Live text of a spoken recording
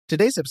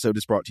Today's episode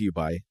is brought to you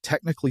by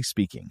Technically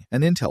Speaking,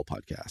 an Intel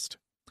podcast.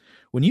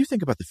 When you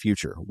think about the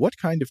future, what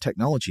kind of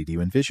technology do you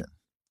envision?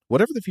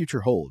 Whatever the future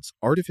holds,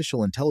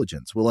 artificial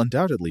intelligence will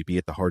undoubtedly be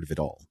at the heart of it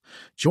all.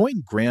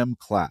 Join Graham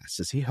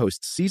Class as he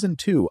hosts Season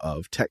 2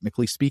 of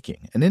Technically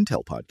Speaking, an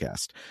Intel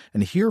podcast,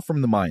 and hear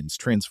from the minds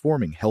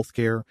transforming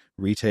healthcare,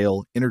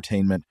 retail,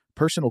 entertainment,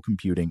 personal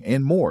computing,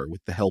 and more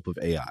with the help of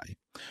AI.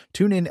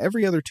 Tune in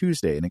every other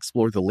Tuesday and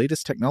explore the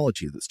latest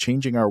technology that's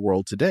changing our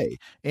world today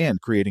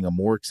and creating a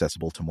more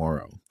accessible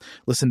tomorrow.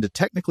 Listen to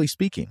Technically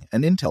Speaking,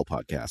 an Intel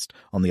podcast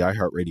on the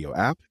iHeartRadio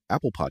app,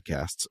 Apple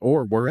Podcasts,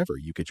 or wherever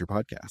you get your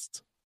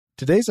podcasts.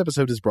 Today's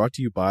episode is brought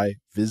to you by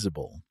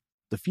Visible.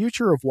 The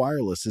future of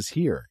wireless is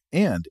here,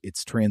 and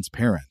it's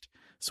transparent.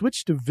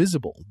 Switch to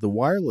Visible, the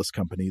wireless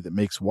company that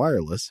makes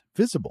wireless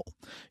visible.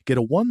 Get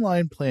a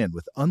one-line plan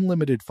with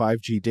unlimited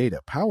 5G data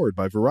powered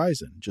by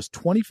Verizon, just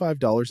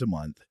 $25 a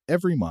month,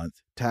 every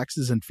month,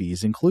 taxes and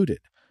fees included.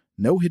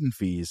 No hidden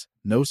fees,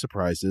 no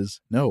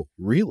surprises, no,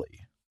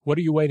 really. What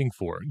are you waiting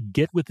for?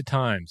 Get with the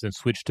times and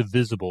switch to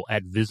Visible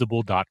at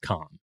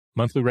Visible.com.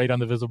 Monthly rate on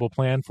the Visible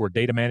plan for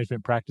data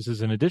management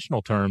practices and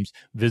additional terms,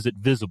 visit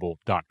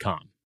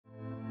Visible.com.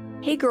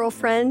 Hey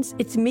girlfriends,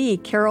 it's me,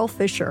 Carol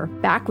Fisher,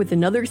 back with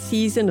another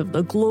season of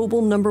the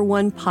global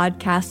 #1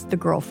 podcast, The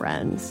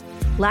Girlfriends.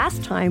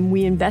 Last time,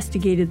 we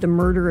investigated the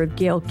murder of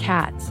Gail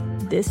Katz.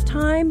 This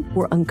time,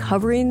 we're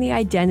uncovering the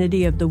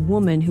identity of the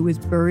woman who was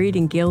buried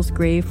in Gail's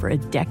grave for a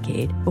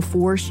decade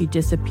before she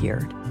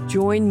disappeared.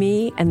 Join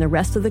me and the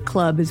rest of the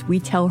club as we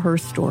tell her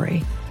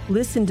story.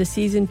 Listen to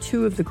Season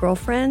 2 of The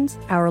Girlfriends,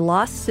 Our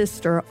Lost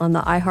Sister on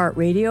the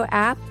iHeartRadio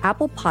app,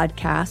 Apple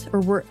Podcasts,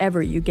 or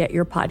wherever you get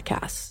your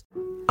podcasts.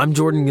 I'm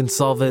Jordan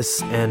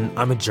Gonsalves, and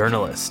I'm a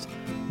journalist.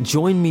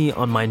 Join me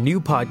on my new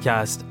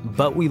podcast,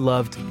 But We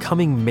Loved,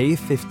 coming May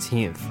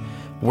 15th,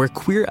 where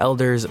queer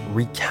elders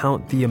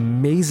recount the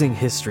amazing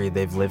history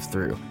they've lived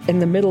through. In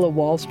the middle of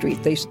Wall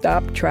Street, they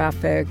stopped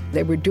traffic.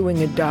 They were doing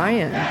a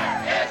die-in.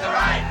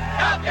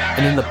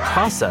 And in the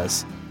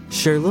process,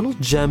 share little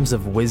gems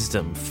of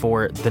wisdom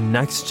for the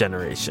next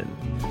generation.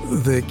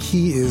 The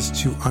key is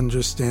to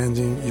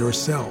understanding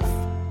yourself,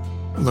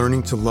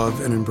 learning to love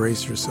and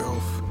embrace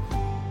yourself.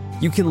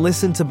 You can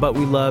listen to But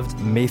We Loved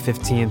May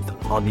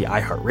 15th on the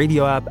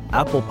iHeartRadio app,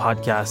 Apple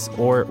Podcasts,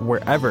 or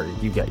wherever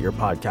you get your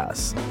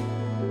podcasts.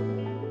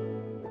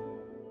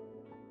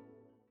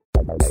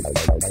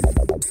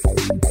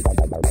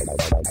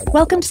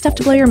 Welcome to Stuff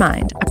to Blow Your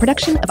Mind, a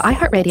production of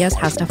iHeartRadio's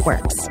How Stuff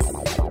Works.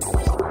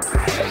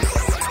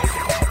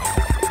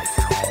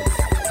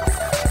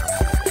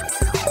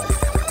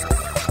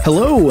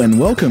 Hello and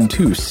welcome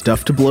to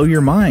Stuff to Blow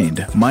Your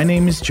Mind. My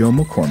name is Joe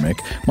McCormick.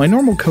 My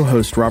normal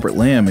co-host Robert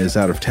Lamb is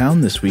out of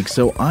town this week,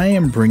 so I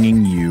am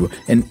bringing you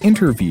an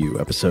interview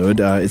episode.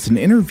 It's an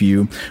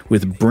interview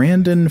with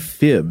Brandon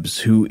Phibbs,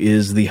 who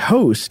is the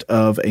host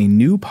of a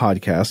new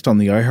podcast on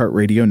the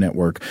iHeartRadio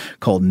network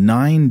called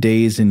 9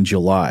 Days in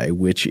July,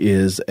 which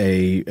is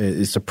a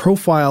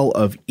profile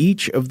of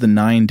each of the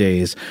 9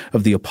 days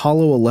of the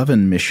Apollo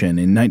 11 mission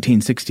in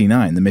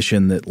 1969, the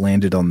mission that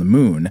landed on the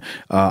moon.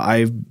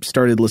 I've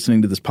started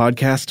listening to this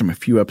podcast. I'm a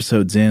few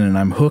episodes in and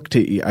I'm hooked.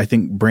 I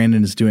think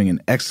Brandon is doing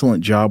an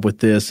excellent job with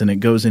this and it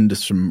goes into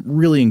some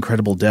really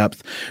incredible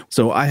depth.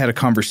 So I had a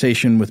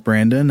conversation with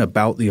Brandon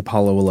about the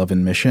Apollo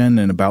 11 mission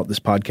and about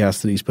this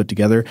podcast that he's put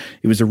together.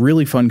 It was a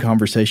really fun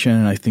conversation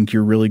and I think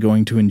you're really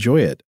going to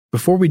enjoy it.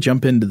 Before we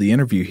jump into the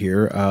interview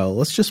here,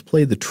 let's just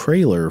play the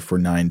trailer for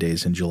 9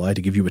 Days in July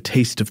to give you a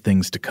taste of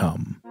things to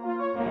come.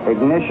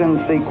 Ignition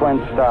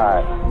sequence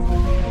start.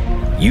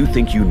 You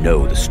think you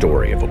know the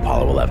story of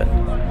Apollo 11,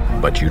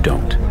 but you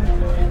don't.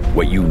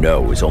 What you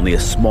know is only a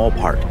small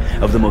part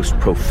of the most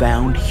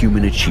profound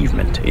human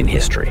achievement in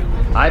history.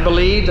 I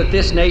believe that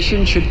this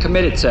nation should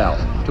commit itself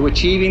to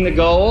achieving the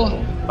goal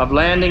of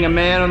landing a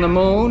man on the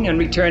moon and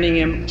returning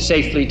him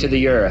safely to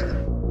the Earth.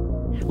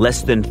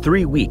 Less than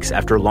 3 weeks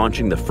after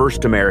launching the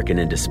first American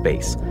into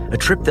space, a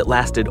trip that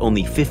lasted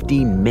only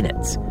 15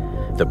 minutes,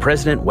 the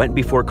president went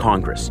before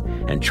Congress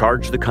and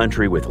charged the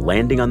country with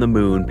landing on the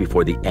moon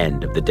before the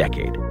end of the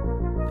decade.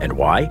 And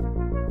why?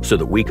 So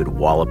that we could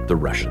wallop the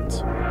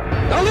Russians.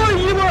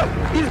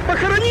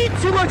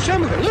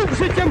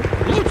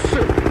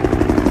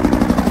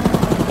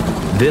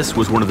 This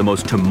was one of the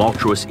most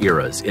tumultuous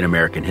eras in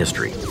American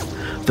history.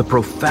 The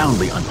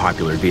profoundly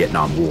unpopular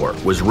Vietnam War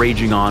was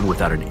raging on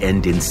without an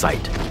end in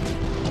sight.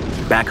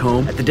 Back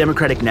home, at the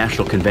Democratic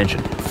National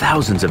Convention,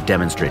 thousands of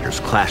demonstrators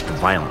clashed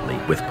violently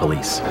with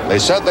police. They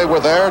said they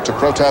were there to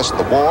protest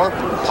the war,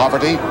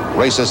 poverty,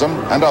 racism,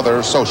 and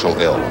other social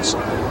ills.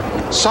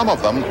 Some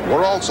of them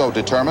were also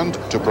determined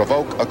to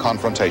provoke a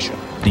confrontation.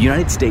 The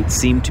United States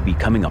seemed to be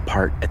coming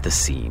apart at the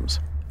seams.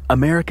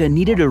 America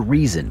needed a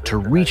reason to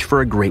reach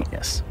for a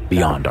greatness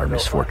beyond our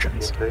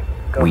misfortunes.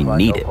 We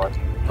needed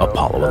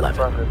Apollo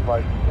 11.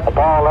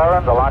 Apollo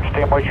 11, the launch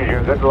team wishes you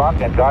good luck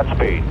and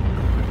Godspeed.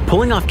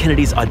 Pulling off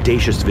Kennedy's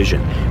audacious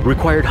vision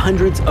required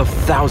hundreds of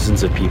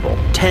thousands of people,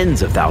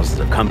 tens of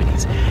thousands of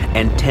companies,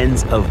 and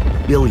tens of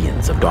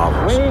billions of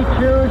dollars. We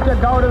choose to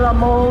go to the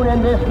moon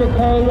in this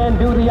decade and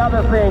do the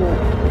other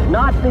things.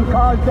 not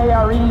because they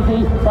are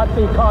easy, but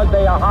because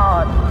they are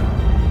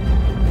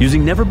hard.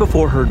 Using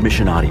never-before-heard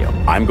mission audio,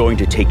 I'm going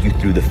to take you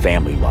through the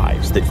family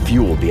lives that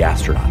fueled the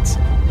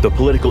astronauts, the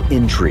political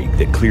intrigue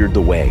that cleared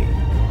the way,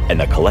 and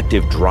the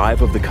collective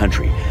drive of the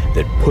country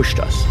that pushed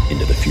us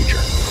into the future.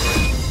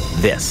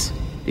 This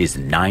is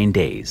 9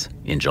 Days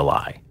in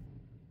July.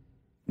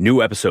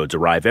 New episodes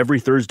arrive every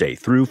Thursday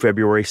through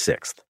February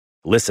 6th.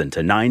 Listen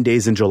to 9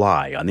 Days in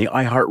July on the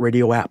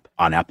iHeartRadio app,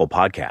 on Apple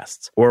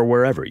Podcasts, or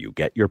wherever you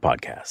get your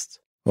podcasts.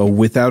 Well,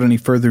 without any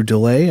further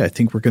delay, I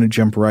think we're going to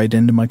jump right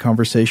into my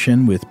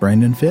conversation with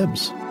Brandon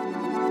Phibbs.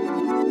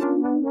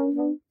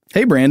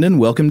 Hey, Brandon,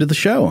 welcome to the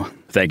show.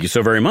 Thank you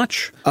so very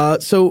much.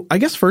 So I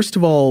guess, first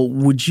of all,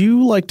 would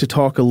you like to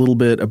talk a little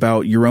bit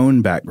about your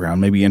own background,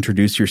 maybe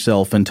introduce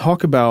yourself and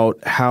talk about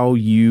how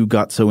you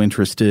got so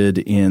interested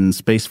in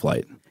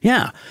spaceflight?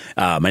 Yeah.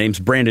 My name's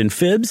Brandon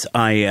Phibbs.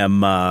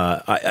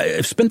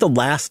 I've spent the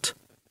last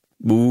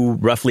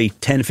roughly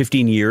 10 to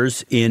 15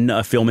 years in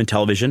film and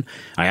television.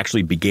 I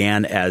actually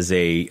began as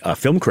a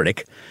film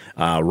critic,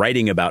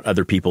 writing about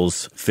other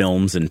people's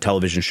films and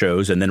television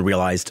shows, and then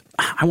realized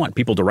I want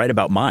people to write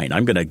about mine.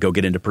 I'm going to go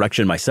get into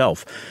production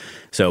myself.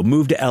 So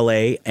moved to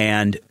LA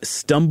and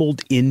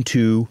stumbled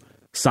into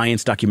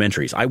science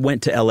documentaries. I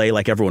went to LA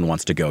like everyone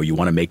wants to go. You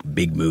want to make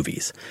big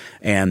movies.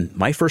 And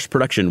my first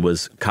production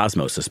was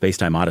Cosmos, A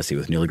Space-Time Odyssey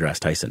with Neil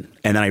deGrasse Tyson.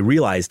 And then I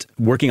realized,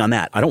 working on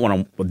that,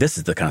 this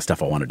is the kind of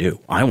stuff I want to do.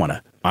 I want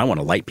to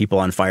light people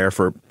on fire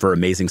for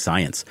amazing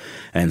science.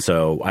 And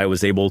so I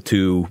was able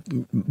to,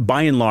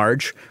 by and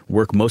large,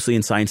 work mostly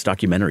in science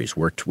documentaries.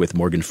 Worked with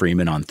Morgan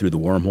Freeman on Through the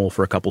Wormhole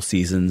for a couple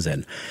seasons,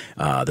 and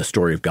The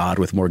Story of God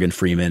with Morgan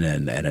Freeman,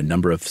 and a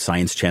number of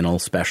Science Channel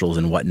specials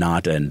and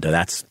whatnot. And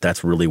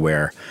that's really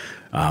where,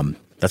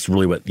 that's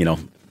really what,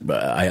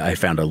 I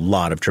found a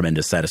lot of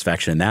tremendous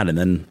satisfaction in that. And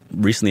then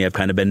recently I've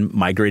kind of been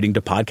migrating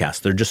to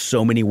podcasts. There are just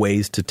so many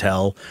ways to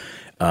tell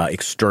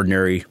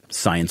extraordinary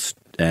science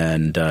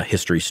and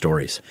history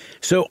stories.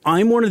 So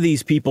I'm one of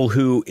these people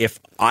who, if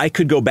I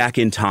could go back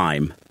in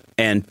time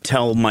and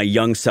tell my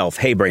young self,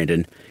 hey,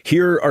 Brandon,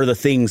 here are the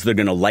things that are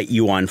going to light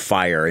you on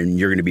fire and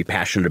you're going to be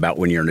passionate about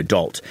when you're an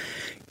adult,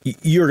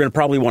 you're going to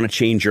probably want to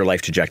change your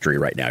life trajectory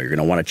right now. You're going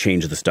to want to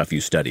change the stuff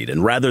you studied.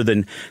 And rather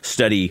than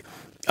study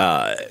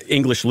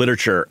English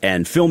literature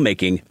and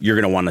filmmaking, you're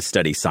going to want to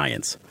study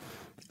science.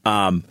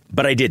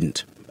 But I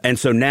didn't. And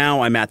so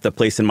now I'm at the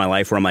place in my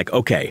life where I'm like,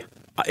 okay,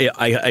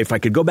 if I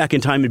could go back in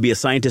time and be a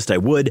scientist, I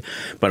would.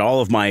 But all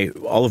of my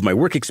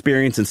work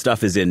experience and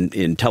stuff is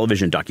in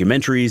television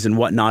documentaries and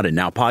whatnot, and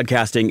now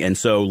podcasting. And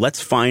so let's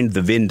find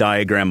the Venn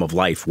diagram of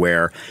life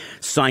where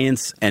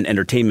science and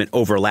entertainment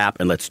overlap,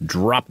 and let's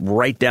drop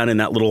right down in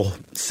that little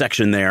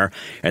section there,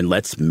 and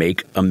let's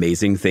make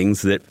amazing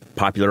things that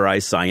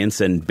popularize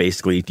science. And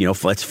basically,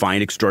 let's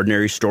find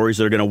extraordinary stories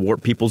that are going to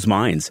warp people's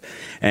minds.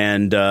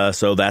 And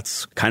so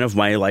that's kind of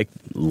my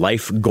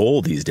life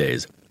goal these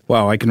days.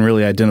 Wow, I can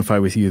really identify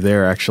with you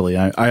there, actually.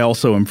 I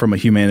also am from a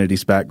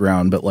humanities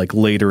background, but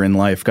later in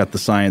life got the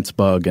science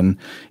bug, and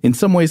in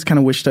some ways kind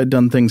of wished I'd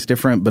done things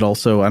different, but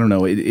also, I don't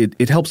know,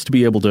 it helps to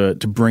be able to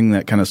bring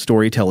that kind of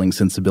storytelling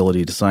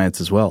sensibility to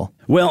science as well.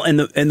 Well, and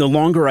the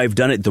longer I've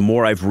done it, the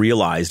more I've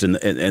realized, and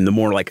the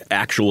more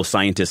actual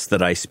scientists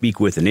that I speak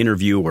with and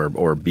interview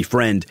or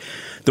befriend,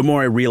 the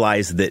more I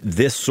realize that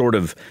this sort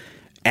of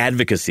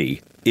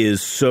advocacy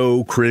is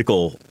so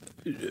critical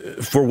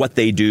for what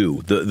they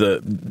do.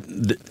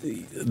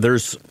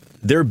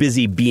 They're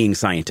busy being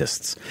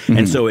scientists. Mm-hmm.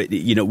 And so it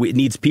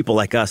needs people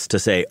like us to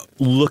say,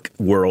 look,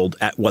 world,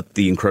 at what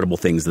the incredible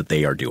things that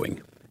they are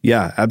doing.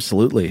 Yeah,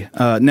 absolutely.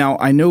 Now,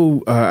 I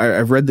know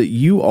I've read that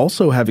you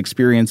also have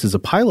experience as a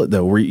pilot,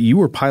 though, where you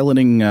were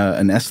piloting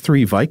an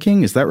S-3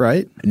 Viking. Is that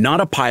right?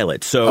 Not a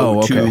pilot.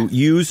 So to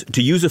use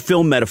a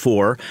film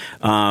metaphor,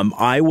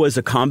 I was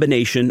a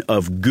combination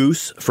of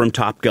Goose from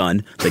Top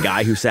Gun, the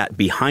guy who sat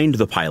behind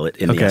the pilot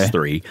in the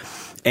S-3,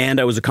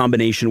 and I was a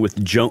combination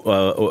with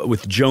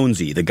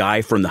Jonesy, the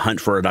guy from The Hunt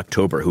for Red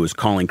October, who was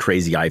calling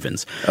Crazy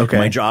Ivans. Okay.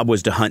 My job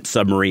was to hunt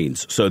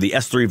submarines. So the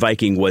S-3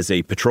 Viking was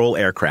a patrol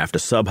aircraft, a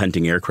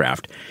sub-hunting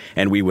aircraft,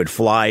 and we would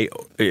fly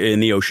in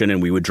the ocean and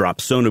we would drop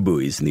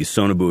sonobuoys, and these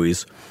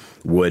sonobuoys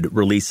would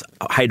release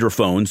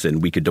hydrophones,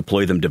 and we could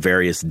deploy them to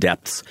various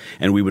depths,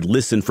 and we would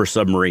listen for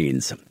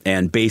submarines.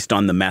 And based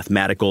on the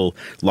mathematical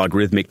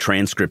logarithmic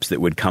transcripts that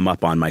would come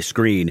up on my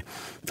screen,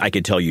 I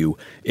could tell you,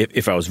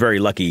 if I was very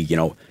lucky,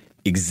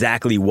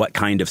 exactly what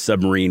kind of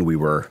submarine we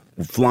were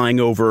flying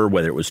over,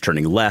 whether it was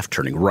turning left,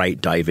 turning right,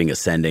 diving,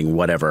 ascending,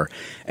 whatever,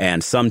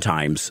 and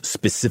sometimes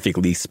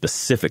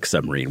specific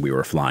submarine we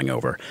were flying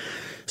over.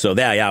 So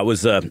I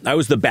was the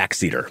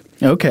backseater.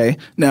 Okay.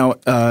 Now,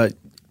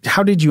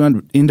 how did you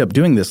end up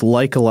doing this?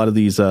 Like a lot of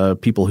these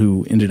people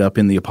who ended up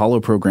in the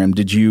Apollo program,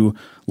 did you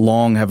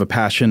long have a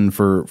passion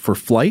for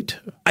flight?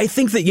 I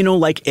think that,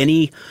 like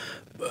any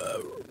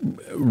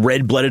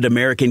red-blooded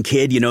American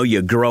kid,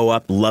 you grow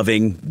up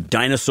loving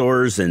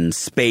dinosaurs and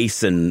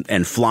space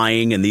and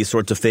flying and these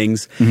sorts of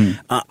things. Mm-hmm.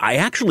 I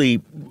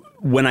actually,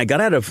 when I got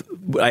out of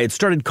I had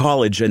started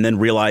college and then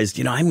realized,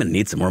 I'm going to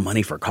need some more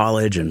money for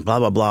college and blah,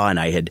 blah, blah. And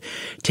I had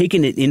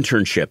taken an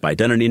internship. I'd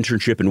done an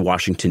internship in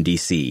Washington,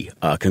 D.C.,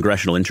 a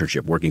congressional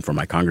internship working for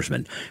my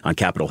congressman on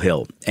Capitol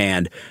Hill.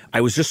 And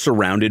I was just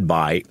surrounded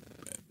by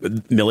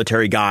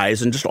military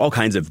guys and just all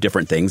kinds of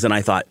different things. And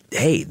I thought,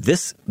 hey,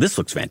 this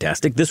looks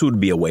fantastic. This would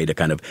be a way to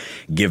kind of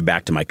give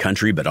back to my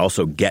country, but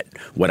also get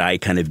what I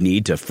kind of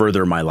need to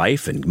further my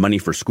life and money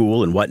for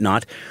school and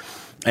whatnot.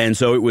 And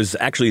so it was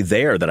actually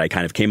there that I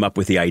kind of came up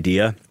with the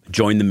idea,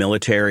 joined the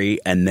military,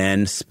 and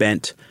then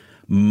spent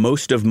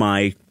most of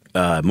my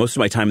time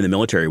in the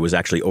military was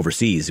actually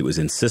overseas. It was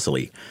in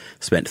Sicily.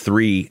 Spent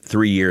three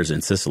years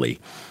in Sicily,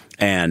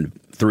 and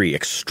 3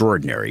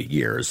 extraordinary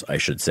years, I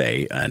should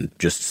say, and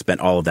just spent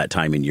all of that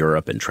time in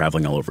Europe and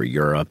traveling all over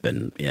Europe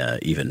and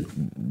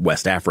even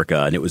West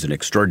Africa, and it was an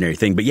extraordinary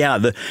thing. But yeah,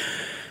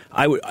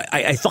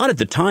 I thought at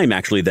the time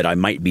actually that I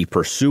might be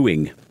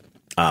pursuing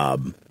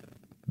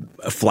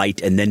a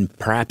flight, and then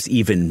perhaps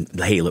even,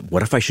 hey,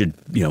 what if I should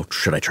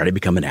I try to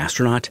become an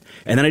astronaut?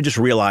 And then I just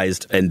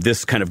realized, and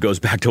this kind of goes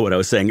back to what I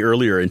was saying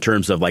earlier in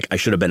terms of like I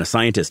should have been a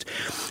scientist.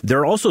 There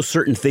are also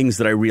certain things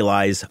that I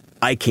realize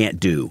I can't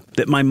do,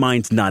 that my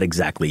mind's not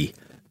exactly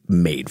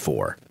made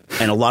for.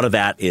 And a lot of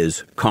that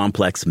is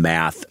complex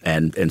math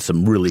and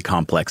some really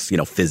complex,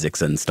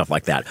 physics and stuff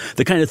like that.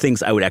 The kind of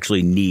things I would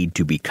actually need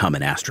to become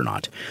an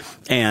astronaut.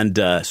 And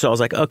so I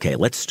was like, okay,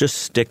 let's just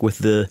stick with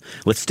the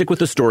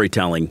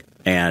storytelling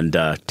and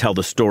tell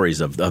the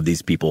stories of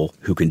these people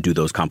who can do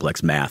those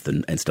complex math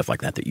and stuff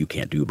like that you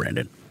can't do,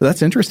 Brandon.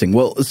 That's interesting.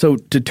 Well, so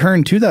to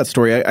turn to that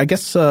story, I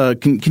guess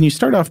can you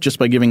start off just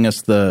by giving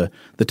us the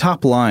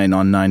top line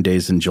on 9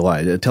 Days in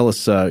July? Tell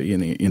us,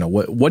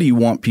 what do you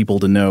want people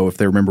to know if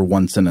they remember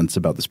one sentence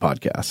about this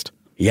podcast?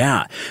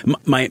 Yeah.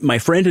 My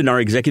friend and our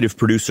executive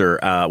producer,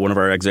 one of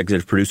our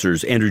executive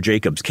producers, Andrew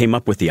Jacobs, came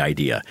up with the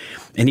idea.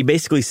 And he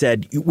basically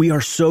said, we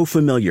are so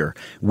familiar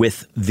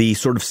with the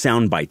sort of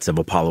sound bites of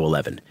Apollo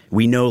 11.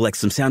 We know like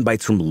some sound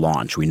bites from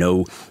launch. We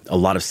know a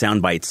lot of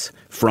sound bites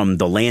from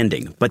the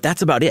landing. But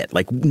that's about it.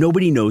 Like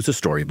nobody knows the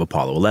story of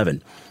Apollo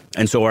 11.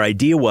 And so our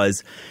idea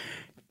was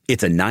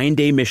it's a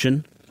 9-day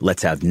mission.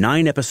 Let's have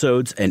 9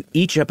 episodes, and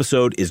each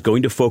episode is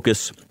going to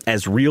focus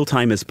as real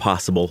time as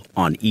possible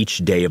on each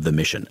day of the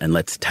mission, and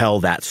let's tell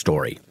that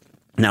story.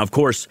 Now, of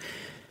course,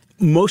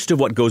 most of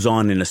what goes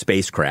on in a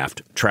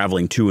spacecraft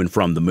traveling to and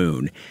from the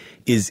moon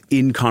is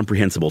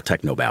incomprehensible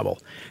technobabble.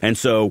 And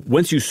so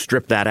once you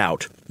strip that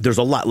out, there's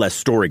a lot less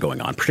story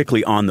going on,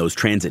 particularly on those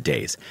transit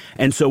days.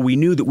 And so we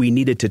knew that we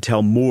needed to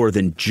tell more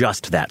than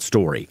just that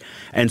story.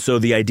 And so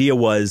the idea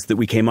was that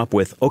we came up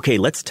with, okay,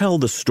 let's tell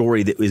the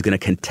story that is going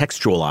to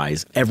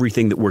contextualize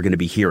everything that we're going to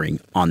be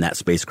hearing on that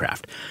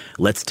spacecraft.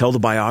 Let's tell the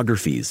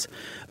biographies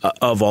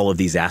of all of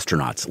these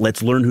astronauts.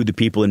 Let's learn who the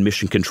people in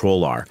mission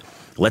control are.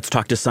 Let's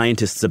talk to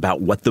scientists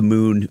about what the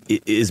moon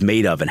is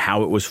made of and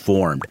how it was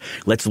formed.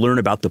 Let's learn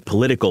about the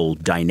political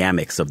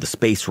dynamics of the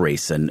space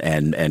race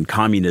and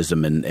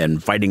communism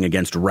and fighting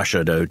against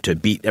Russia to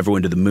beat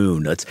everyone to the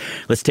moon.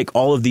 Let's take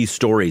all of these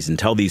stories and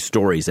tell these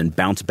stories and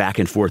bounce back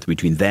and forth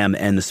between them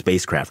and the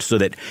spacecraft so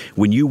that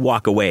when you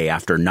walk away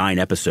after 9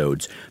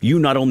 episodes, you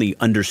not only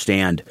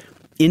understand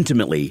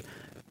intimately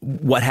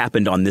what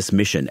happened on this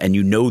mission and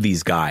you know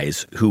these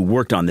guys who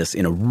worked on this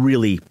in a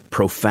really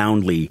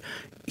profoundly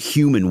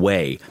human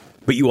way,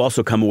 but you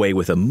also come away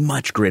with a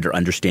much greater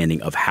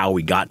understanding of how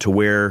we got to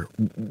where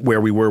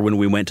we were when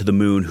we went to the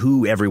moon,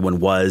 who everyone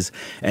was,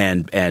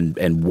 and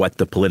what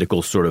the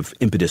political sort of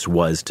impetus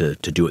was to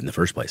do it in the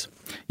first place.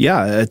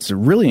 Yeah, it's a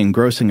really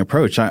engrossing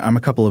approach. I'm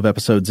a couple of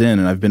episodes in,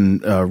 and I've been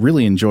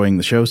really enjoying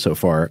the show so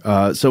far.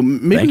 So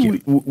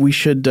maybe we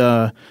should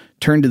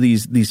turn to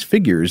these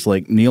figures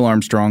like Neil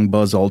Armstrong,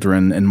 Buzz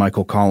Aldrin, and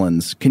Michael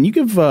Collins. Can you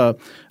give a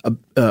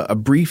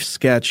brief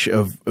sketch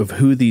of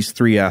who these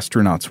 3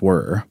 astronauts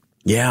were?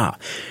 Yeah.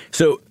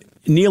 So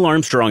Neil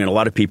Armstrong and a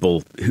lot of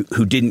people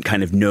who didn't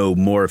kind of know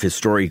more of his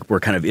story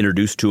were kind of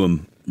introduced to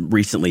him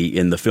recently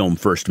in the film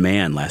First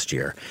Man last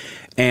year.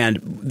 And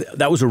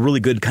that was a really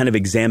good kind of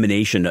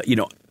examination.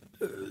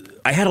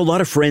 I had a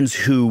lot of friends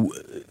who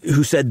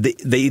said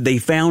they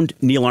found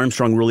Neil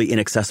Armstrong really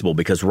inaccessible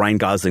because Ryan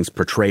Gosling's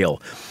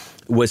portrayal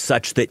was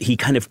such that he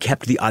kind of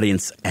kept the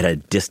audience at a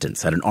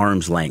distance, at an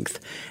arm's length,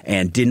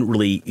 and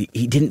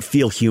he didn't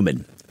feel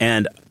human.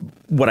 And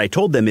what I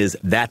told them is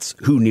that's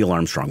who Neil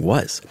Armstrong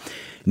was.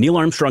 Neil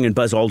Armstrong and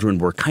Buzz Aldrin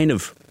were kind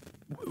of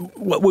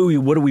what we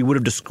would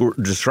have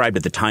described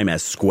at the time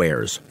as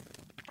squares.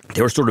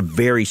 They were sort of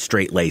very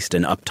straight-laced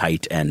and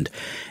uptight, and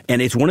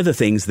it's one of the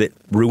things that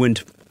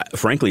ruined,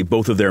 frankly,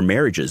 both of their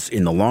marriages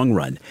in the long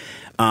run.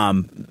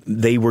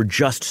 They were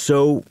just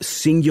so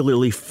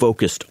singularly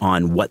focused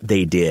on what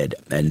they did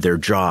and their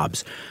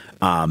jobs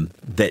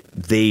that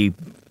they,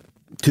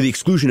 to the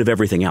exclusion of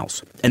everything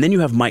else. And then you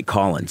have Mike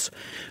Collins,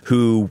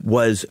 who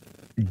was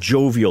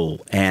jovial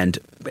and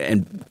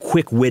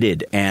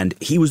quick-witted, and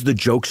he was the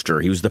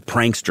jokester, he was the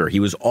prankster, he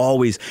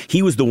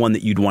was the one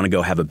that you'd want to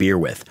go have a beer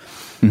with.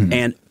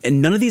 Mm-hmm.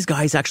 And none of these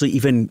guys actually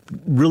even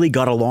really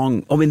got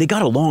along. I mean, they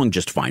got along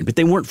just fine, but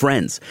they weren't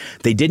friends.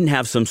 They didn't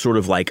have some sort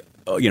of like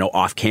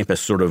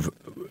off-campus sort of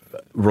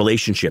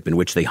relationship in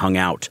which they hung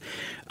out.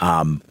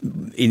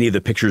 Any of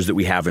the pictures that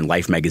we have in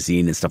Life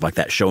magazine and stuff like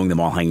that showing them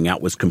all hanging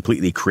out was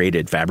completely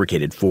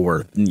fabricated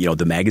for,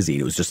 the magazine.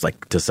 It was just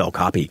like to sell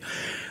copy.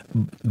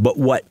 But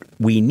what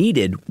we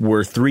needed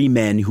were three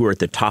men who were at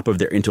the top of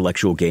their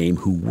intellectual game,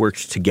 who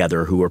worked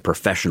together, who were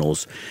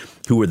professionals,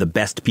 who were the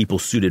best people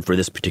suited for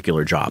this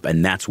particular job.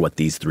 And that's what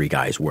these three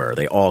guys were.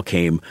 They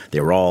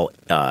were all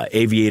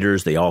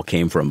aviators. They all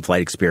came from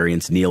flight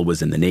experience. Neil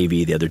was in the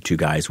Navy. The other two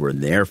guys were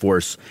in the Air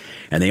Force.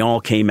 And they all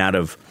came out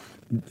of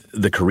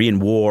the Korean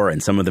War,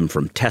 and some of them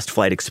from test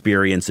flight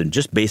experience, and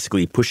just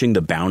basically pushing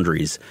the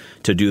boundaries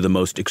to do the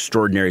most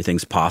extraordinary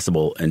things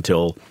possible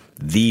until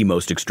the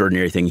most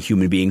extraordinary thing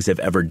human beings have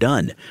ever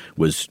done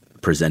was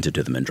presented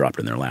to them and dropped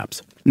in their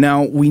laps.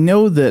 Now, we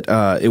know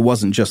that it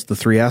wasn't just the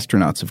three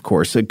astronauts, of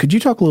course. Could you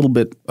talk a little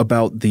bit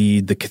about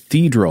the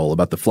cathedral,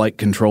 about the flight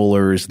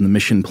controllers and the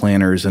mission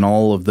planners and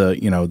all of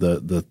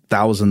the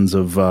thousands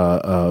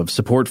of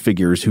support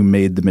figures who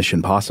made the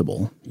mission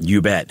possible?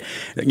 You bet.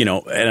 And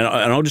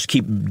I'll just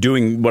keep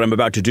doing what I'm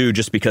about to do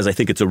just because I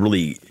think it's a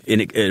really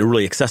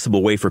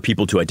accessible way for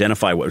people to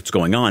identify what's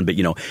going on. But,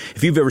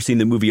 if you've ever seen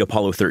the movie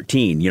Apollo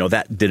 13,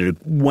 that did a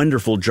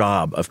wonderful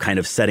job of kind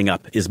of setting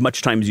up as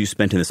much time as you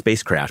spent in the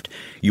spacecraft,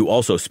 you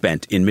also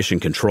spent in mission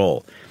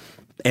control.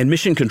 And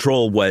mission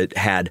control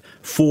had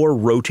 4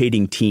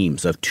 rotating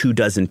teams of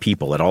 24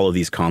 people at all of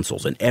these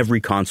consoles, and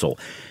every console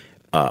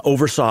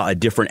oversaw a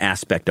different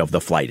aspect of the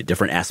flight, a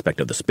different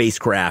aspect of the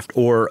spacecraft,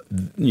 or,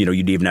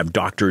 you'd even have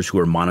doctors who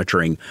are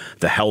monitoring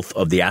the health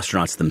of the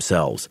astronauts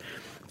themselves.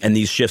 And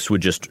these guys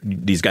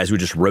would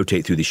just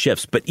rotate through these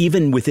shifts. But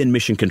even within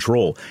mission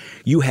control,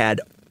 you had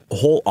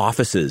whole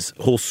offices,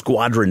 whole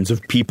squadrons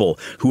of people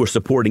who were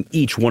supporting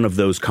each one of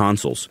those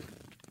consoles.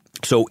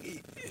 So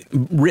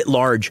writ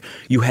large,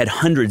 you had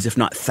hundreds, if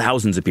not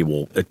thousands of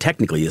people,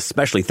 technically,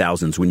 especially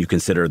thousands when you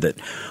consider that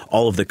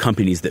all of the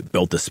companies that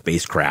built the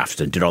spacecraft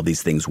and did all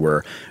these things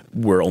were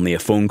only a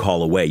phone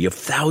call away. You have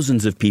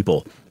thousands of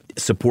people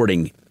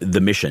supporting the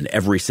mission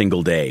every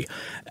single day.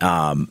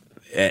 And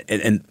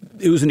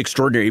it was an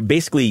extraordinary,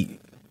 basically,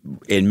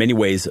 in many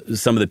ways,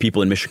 some of the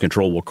people in mission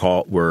control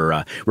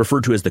were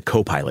referred to as the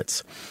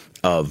co-pilots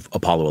of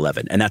Apollo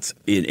 11. And that's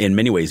in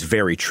many ways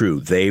very true.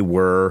 They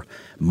were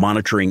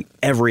monitoring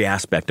every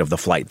aspect of the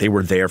flight. They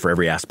were there for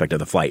every aspect of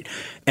the flight.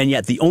 And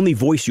yet the only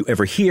voice you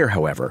ever hear,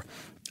 however,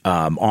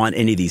 on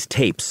any of these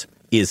tapes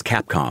is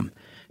Capcom,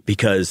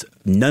 because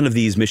none of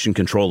these mission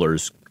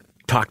controllers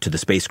talk to the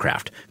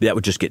spacecraft. That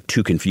would just get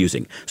too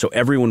confusing. So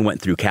everyone went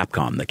through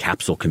Capcom, the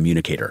capsule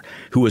communicator,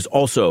 who was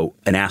also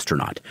an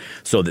astronaut,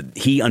 so that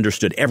he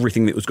understood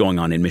everything that was going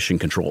on in mission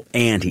control,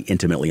 and he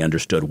intimately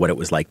understood what it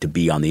was like to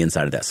be on the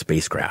inside of that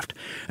spacecraft.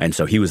 And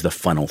so he was the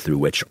funnel through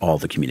which all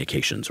the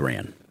communications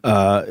ran.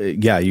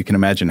 Yeah, you can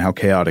imagine how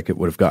chaotic it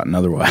would have gotten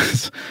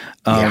otherwise.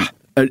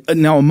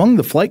 Now, among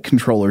the flight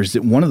controllers,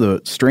 one of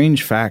the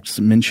strange facts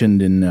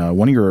mentioned in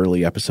one of your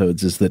early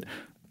episodes is that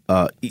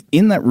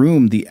in that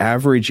room, the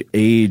average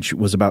age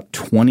was about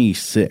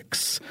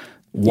 26.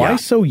 Why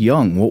so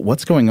young?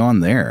 What's going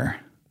on there?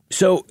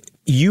 So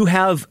you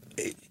have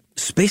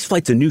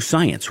spaceflight's a new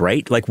science,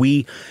 right? Like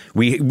we've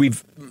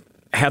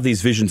have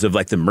these visions of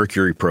like the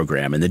Mercury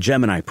program and the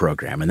Gemini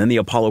program and then the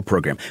Apollo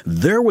program.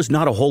 There was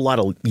not a whole lot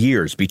of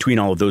years between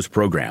all of those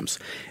programs.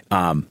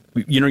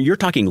 You're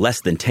talking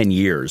less than 10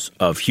 years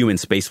of human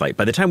spaceflight.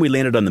 By the time we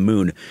landed on the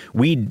moon,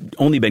 we'd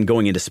only been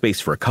going into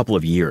space for a couple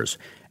of years.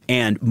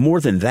 And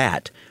more than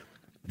that,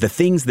 the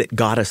things that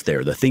got us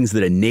there, the things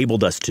that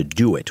enabled us to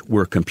do it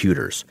were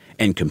computers.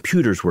 And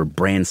computers were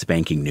brand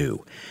spanking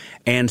new.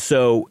 And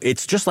so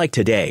it's just like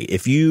today.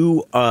 If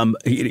you,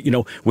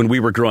 when we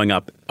were growing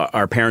up,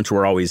 our parents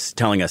were always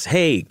telling us,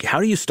 hey, how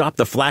do you stop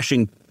the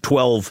flashing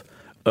 12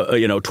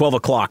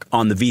 o'clock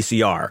on the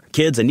VCR?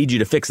 Kids, I need you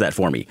to fix that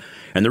for me.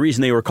 And the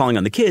reason they were calling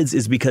on the kids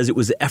is because it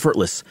was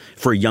effortless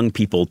for young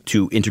people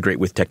to integrate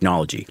with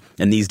technology.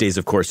 And these days,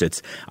 of course,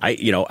 it's,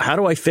 how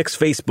do I fix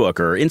Facebook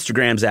or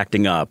Instagram's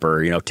acting up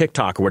or,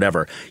 TikTok or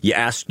whatever? You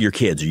ask your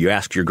kids or you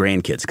ask your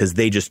grandkids because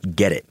they just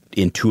get it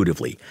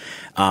intuitively.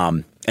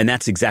 And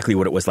that's exactly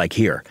what it was like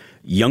here.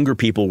 Younger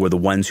people were the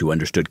ones who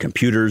understood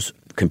computers.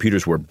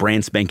 Computers were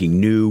brand spanking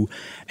new.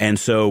 And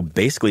so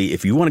basically,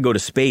 if you want to go to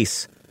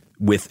space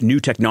with new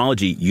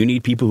technology, you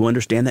need people who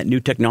understand that new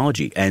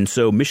technology. And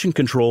so mission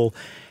control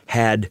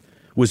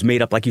was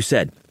made up, like you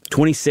said,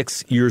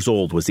 26 years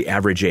old was the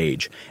average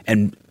age.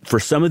 And for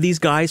some of these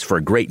guys, for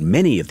a great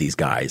many of these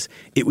guys,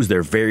 it was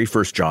their very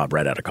first job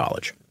right out of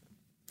college.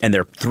 And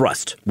they're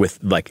thrust with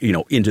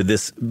into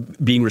this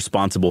being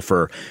responsible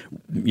for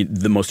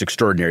the most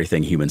extraordinary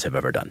thing humans have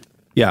ever done.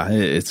 Yeah,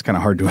 it's kind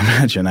of hard to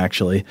imagine,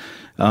 actually.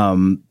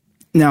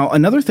 Now,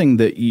 another thing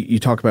that you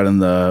talk about in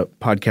the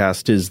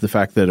podcast is the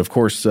fact that, of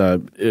course,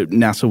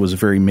 NASA was a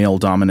very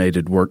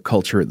male-dominated work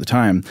culture at the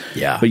time.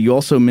 Yeah. But you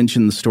also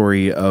mentioned the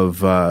story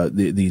of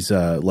these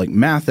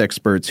math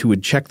experts who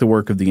would check the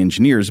work of the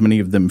engineers, many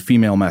of them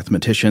female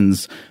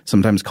mathematicians,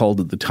 sometimes called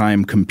at the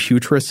time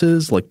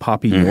computresses, like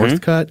Poppy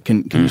Northcutt.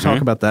 Can you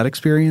talk about that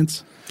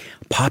experience?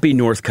 Poppy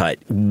Northcutt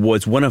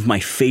was one of my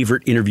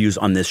favorite interviews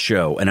on this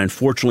show. And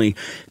unfortunately,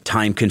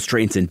 time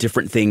constraints and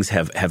different things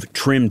have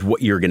trimmed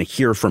what you're going to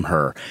hear from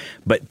her.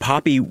 But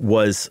Poppy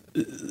needs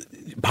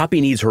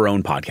her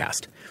own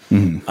podcast.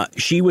 Mm-hmm.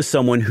 She was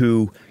someone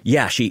who,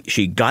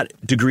 she got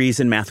degrees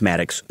in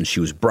mathematics, and she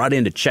was brought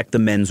in to check the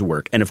men's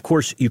work. And of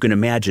course, you can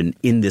imagine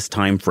in this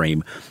time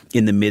frame,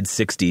 in the mid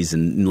 60s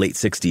and late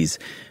 60s,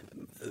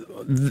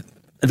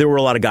 there were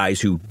a lot of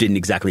guys who didn't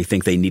exactly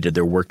think they needed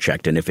their work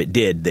checked. And if it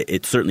did,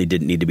 it certainly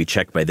didn't need to be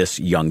checked by this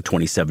young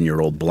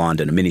 27-year-old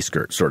blonde in a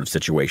miniskirt sort of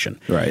situation.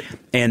 Right.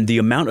 And the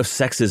amount of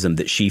sexism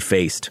that she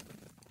faced.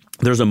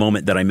 There's a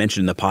moment that I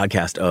mentioned in the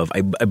podcast of,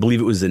 I believe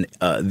it was the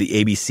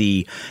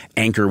ABC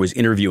anchor was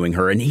interviewing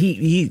her, and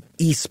he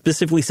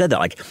specifically said that,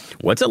 like,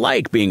 what's it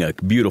like being a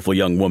beautiful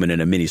young woman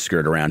in a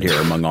miniskirt around here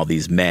among all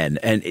these men?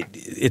 And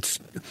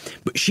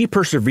but she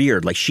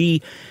persevered. Like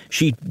she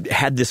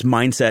had this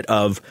mindset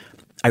of,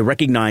 I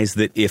recognize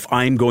that if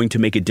I'm going to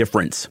make a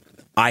difference,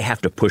 I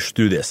have to push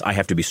through this. I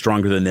have to be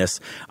stronger than this.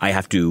 I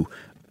have to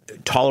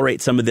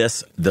tolerate some of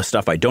this. The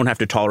stuff I don't have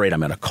to tolerate, I'm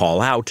going to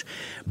call out.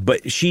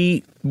 But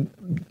she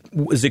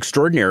was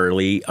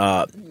extraordinarily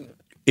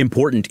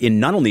important in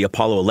not only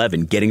Apollo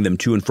 11, getting them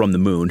to and from the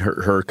moon.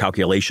 Her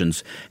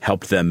calculations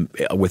helped them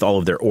with all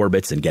of their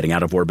orbits and getting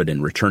out of orbit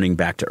and returning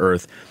back to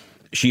Earth.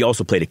 She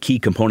also played a key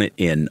component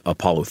in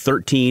Apollo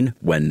 13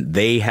 when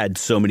they had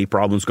so many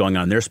problems going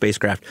on in their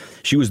spacecraft.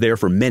 She was there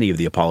for many of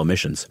the Apollo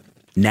missions.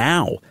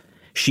 Now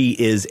she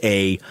is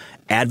a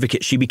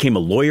advocate. She became a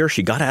lawyer.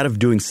 She got out of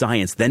doing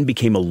science, then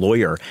became a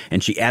lawyer,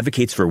 and she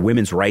advocates for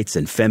women's rights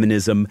and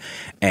feminism.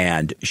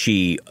 And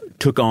she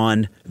took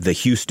on the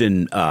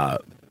Houston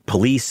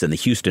police and the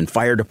Houston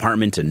Fire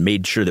Department and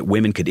made sure that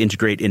women could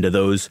integrate into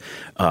those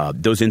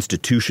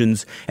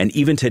institutions. And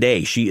even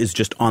today, she is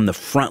just on the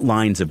front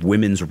lines of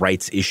women's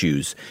rights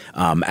issues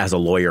as a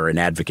lawyer and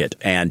advocate.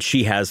 And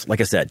she has, like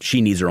I said,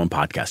 she needs her own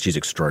podcast. She's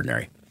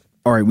extraordinary.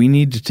 All right, we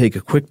need to take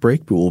a quick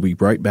break, but we'll be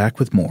right back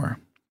with more.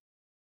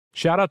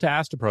 Shout out to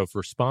Astepro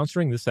for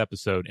sponsoring this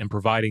episode and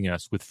providing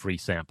us with free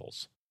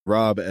samples.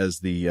 Rob,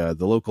 as the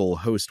local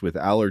host with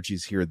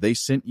allergies here, they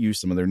sent you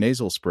some of their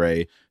nasal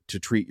spray to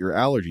treat your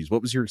allergies.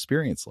 What was your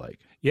experience like?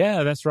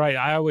 Yeah, that's right.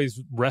 I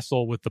always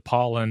wrestle with the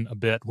pollen a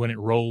bit when it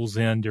rolls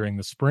in during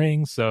the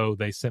spring, so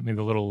they sent me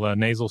the little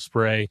nasal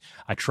spray.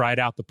 I tried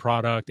out the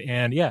product,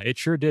 and yeah, it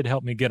sure did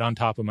help me get on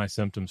top of my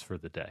symptoms for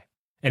the day.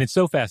 And it's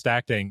so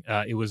fast-acting,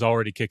 it was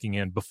already kicking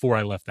in before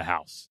I left the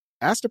house.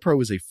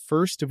 Astepro is a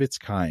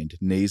first-of-its-kind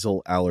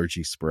nasal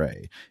allergy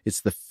spray.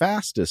 It's the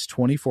fastest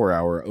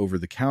 24-hour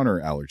over-the-counter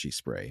allergy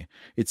spray.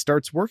 It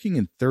starts working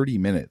in 30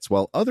 minutes,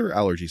 while other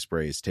allergy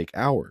sprays take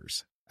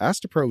hours.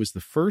 Astepro is the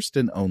first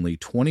and only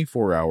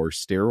 24-hour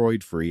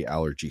steroid-free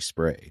allergy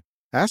spray.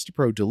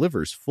 Astepro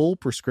delivers full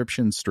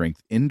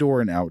prescription-strength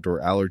indoor and outdoor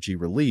allergy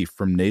relief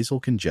from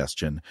nasal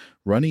congestion,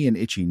 runny and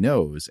itchy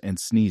nose, and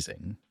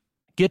sneezing.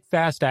 Get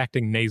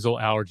fast-acting nasal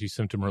allergy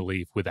symptom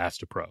relief with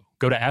Astepro.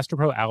 Go to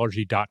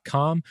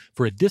asteproallergy.com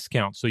for a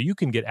discount so you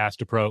can get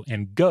Astepro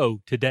and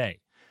go today.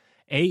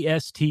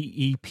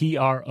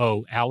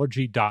 ASTEPRO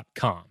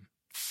allergy.com.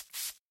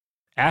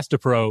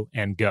 Astepro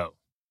and go.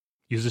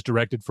 Use as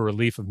directed for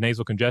relief of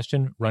nasal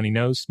congestion, runny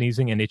nose,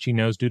 sneezing, and itchy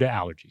nose due to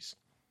allergies.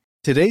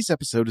 Today's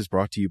episode is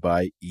brought to you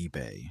by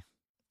eBay.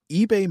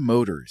 eBay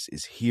Motors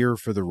is here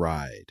for the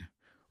ride.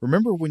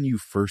 Remember when you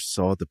first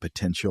saw the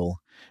potential?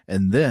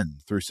 And then,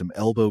 through some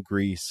elbow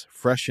grease,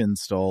 fresh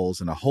installs,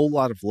 and a whole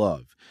lot of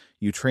love,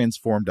 you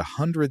transformed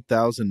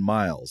 100,000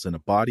 miles and a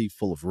body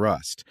full of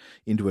rust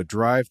into a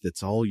drive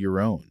that's all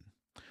your own.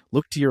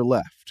 Look to your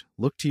left.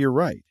 Look to your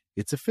right.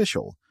 It's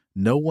official.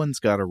 No one's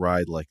got a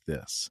ride like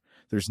this.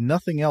 There's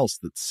nothing else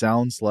that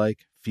sounds like,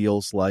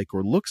 feels like,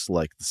 or looks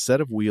like the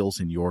set of wheels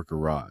in your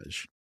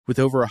garage. With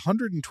over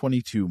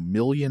 122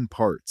 million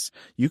parts,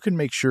 you can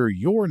make sure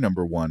your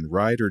number one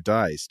ride or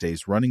die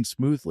stays running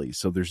smoothly,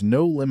 so there's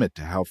no limit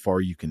to how far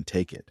you can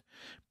take it.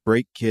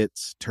 Brake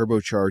kits,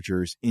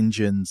 turbochargers,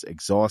 engines,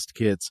 exhaust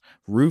kits,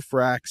 roof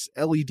racks,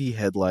 LED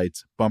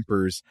headlights,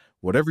 bumpers,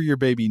 whatever your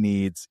baby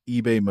needs,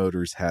 eBay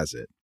Motors has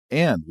it.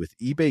 And with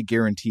eBay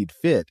Guaranteed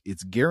Fit,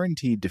 it's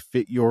guaranteed to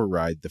fit your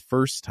ride the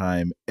first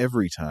time,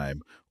 every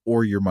time,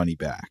 or your money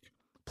back.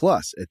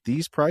 Plus, at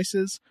these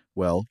prices,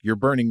 well, you're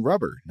burning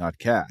rubber, not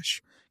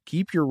cash.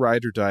 Keep your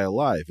ride or die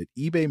alive at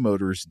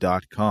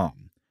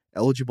ebaymotors.com.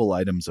 Eligible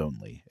items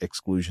only.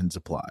 Exclusions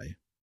apply.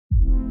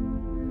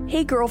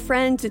 Hey,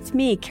 girlfriends, it's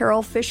me,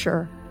 Carol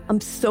Fisher.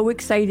 I'm so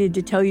excited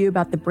to tell you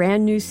about the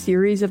brand new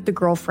series of The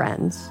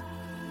Girlfriends.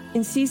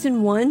 In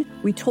Season 1,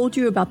 we told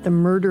you about the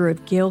murder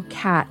of Gail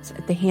Katz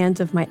at the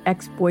hands of my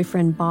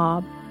ex-boyfriend,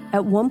 Bob.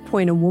 At one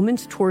point, a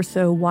woman's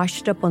torso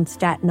washed up on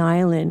Staten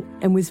Island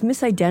and was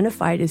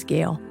misidentified as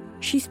Gail.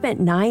 She spent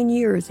 9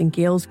 years in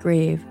Gail's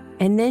grave,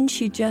 and then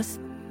she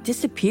just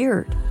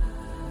disappeared.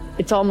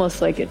 It's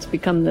almost like it's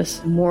become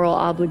this moral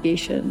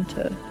obligation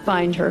to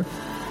find her.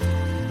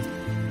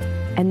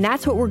 And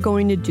that's what we're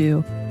going to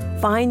do.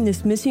 Find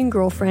this missing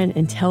girlfriend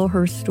and tell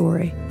her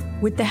story.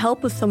 with the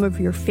help of some of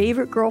your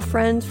favorite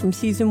girlfriends from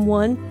season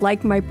 1,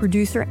 like my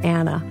producer,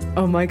 Anna.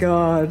 Oh my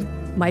God.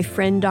 My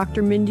friend,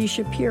 Dr. Mindy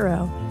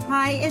Shapiro.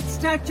 Hi, it's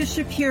Dr.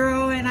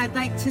 Shapiro, and I'd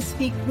like to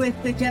speak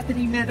with the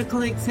Deputy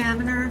Medical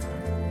Examiner.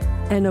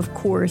 And of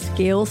course,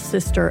 Gail's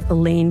sister,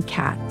 Elaine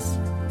Katz.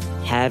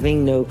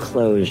 Having no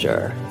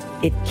closure,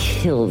 it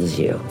kills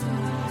you.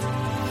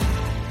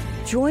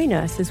 Join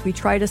us as we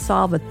try to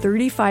solve a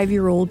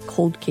 35-year-old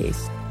cold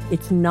case.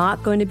 It's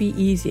not going to be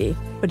easy,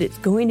 but it's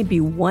going to be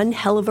one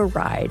hell of a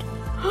ride.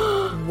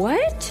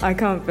 What? I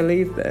can't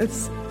believe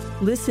this.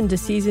 Listen to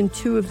season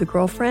 2 of The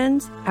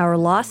Girlfriends, Our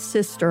Lost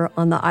Sister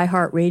on the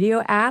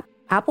iHeartRadio app,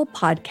 Apple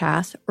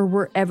Podcasts, or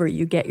wherever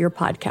you get your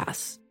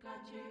podcasts.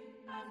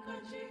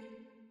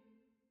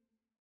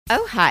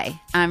 Oh, hi,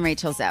 I'm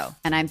Rachel Zoe,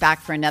 and I'm back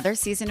for another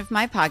season of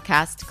my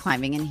podcast,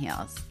 Climbing in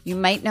Heels. You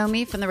might know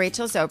me from the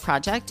Rachel Zoe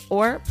Project,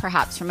 or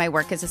perhaps from my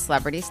work as a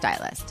celebrity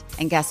stylist.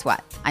 And guess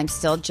what? I'm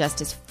still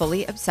just as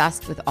fully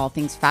obsessed with all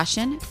things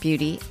fashion,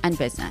 beauty, and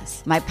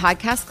business. My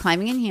podcast,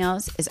 Climbing in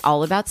Heels, is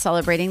all about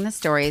celebrating the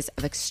stories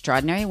of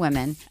extraordinary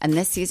women, and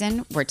this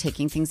season, we're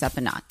taking things up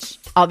a notch.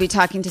 I'll be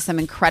talking to some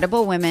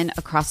incredible women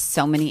across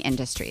so many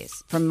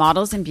industries, from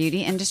models and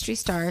beauty industry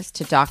stars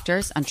to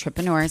doctors,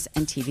 entrepreneurs,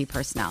 and TV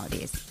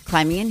personalities.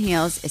 Climbing in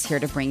Heels is here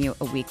to bring you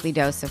a weekly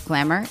dose of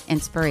glamour,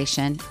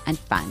 inspiration, and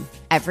fun.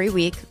 Every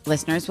week,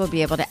 listeners will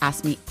be able to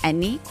ask me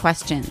any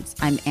questions.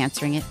 I'm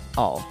answering it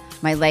all.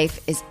 My life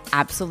is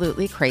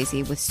absolutely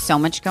crazy with so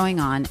much going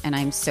on, and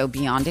I'm so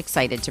beyond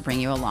excited to bring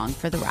you along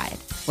for the ride.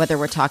 Whether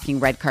we're talking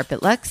red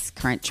carpet looks,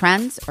 current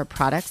trends, or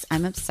products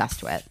I'm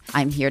obsessed with,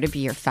 I'm here to be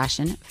your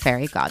fashion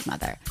fairy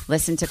godmother.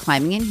 Listen to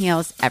Climbing in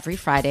Heels every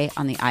Friday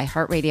on the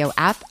iHeartRadio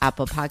app,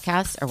 Apple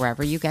Podcasts, or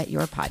wherever you get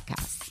your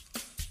podcasts.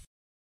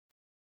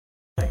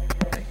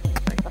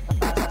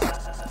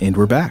 And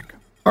we're back.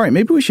 All right,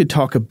 maybe we should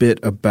talk a bit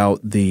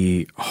about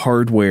the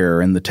hardware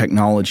and the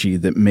technology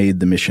that made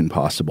the mission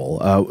possible.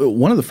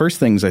 One of the first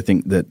things I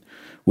think that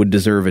would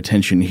deserve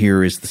attention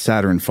here is the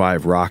Saturn V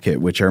rocket,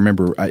 which I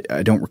remember,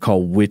 I don't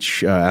recall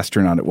which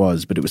astronaut it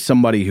was, but it was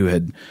somebody who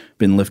had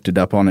been lifted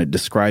up on it,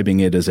 describing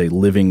it as a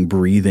living,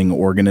 breathing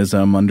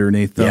organism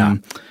underneath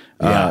them.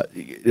 Yeah.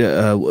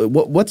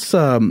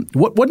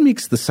 What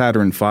makes the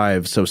Saturn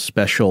V so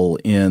special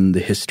in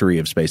the history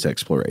of space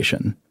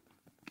exploration?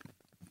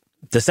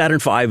 The Saturn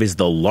V is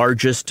the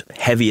largest,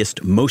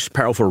 heaviest, most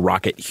powerful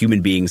rocket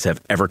human beings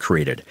have ever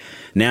created.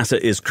 NASA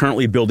is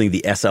currently building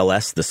the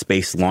SLS, the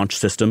Space Launch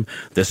System.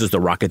 This is the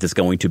rocket that's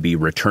going to be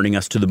returning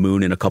us to the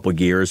moon in a couple of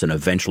years and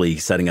eventually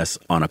setting us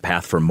on a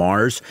path for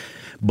Mars.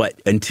 But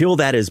until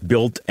that is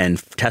built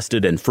and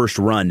tested and first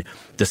run,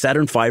 the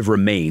Saturn V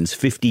remains,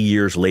 50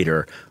 years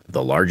later,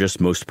 the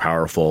largest, most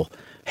powerful,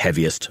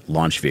 heaviest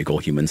launch vehicle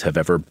humans have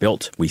ever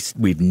built.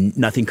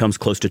 Nothing comes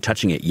close to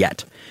touching it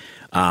yet.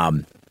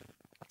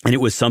 And it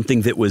was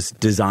something that was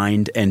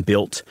designed and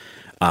built,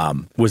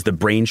 was the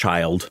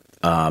brainchild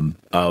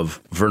of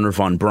Wernher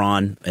von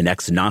Braun, an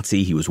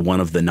ex-Nazi. He was one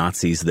of the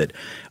Nazis that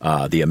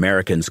the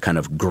Americans kind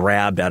of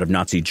grabbed out of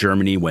Nazi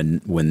Germany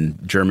when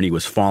Germany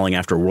was falling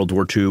after World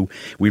War II.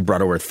 We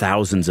brought over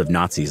thousands of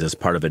Nazis as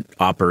part of an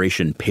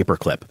Operation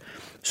Paperclip.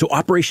 So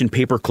Operation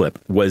Paperclip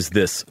was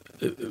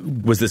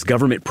this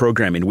government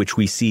program in which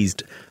we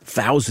seized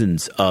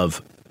thousands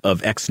of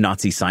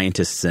ex-Nazi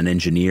scientists and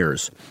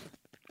engineers,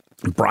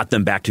 brought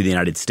them back to the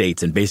United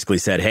States and basically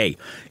said, hey,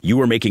 you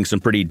were making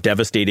some pretty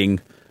devastating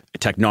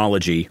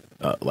technology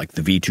like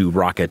the V2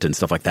 rocket and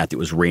stuff like that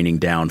was raining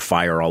down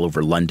fire all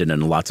over London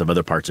and lots of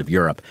other parts of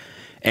Europe.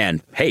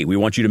 And, hey, we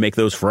want you to make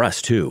those for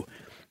us too.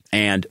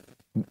 And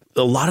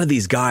a lot of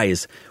these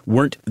guys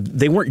weren't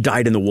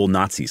dyed-in-the-wool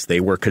Nazis.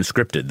 They were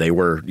conscripted. They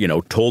were,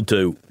 told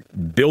to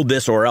build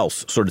this or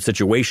else sort of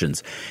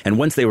situations. And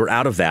once they were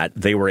out of that,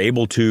 they were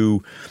able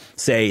to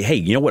say, hey,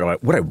 you know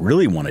what I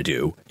really want to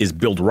do is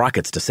build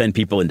rockets to send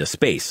people into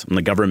space. And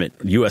the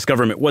U.S.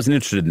 government wasn't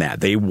interested in that.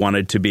 They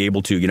wanted to be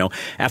able to,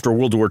 after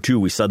World War II,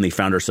 we suddenly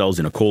found ourselves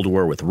in a Cold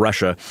War with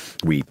Russia.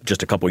 We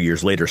just a couple of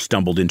years later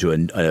stumbled into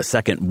a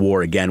second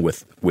war again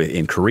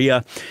in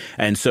Korea.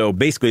 And so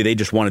basically they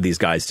just wanted these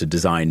guys to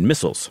design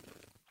missiles.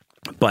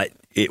 But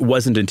it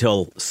wasn't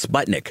until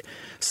Sputnik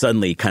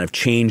suddenly kind of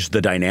changed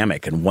the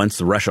dynamic. And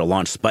once Russia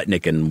launched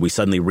Sputnik and we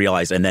suddenly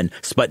realized, and then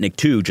Sputnik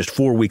 2 just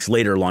 4 weeks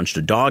later launched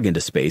a dog into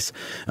space.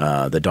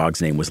 The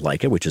dog's name was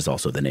Laika, which is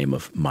also the name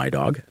of my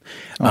dog.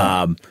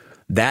 Oh.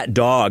 That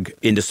dog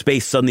into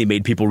space suddenly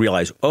made people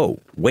realize, oh,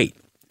 wait,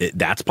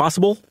 that's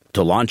possible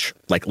to launch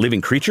like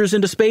living creatures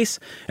into space?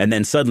 And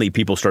then suddenly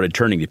people started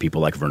turning to people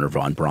like Wernher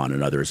von Braun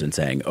and others and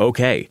saying,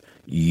 okay,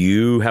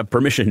 you have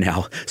permission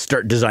now.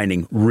 Start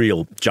designing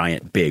real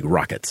giant big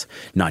rockets,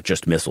 not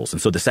just missiles.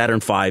 And so the Saturn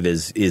V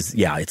is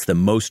it's the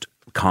most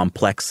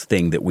complex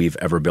thing that we've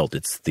ever built.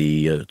 It's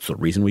the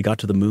reason we got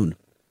to the moon.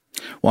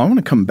 Well, I want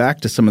to come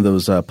back to some of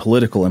those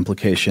political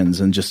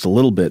implications in just a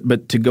little bit,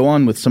 but to go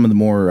on with some of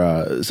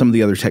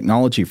the other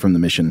technology from the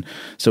mission.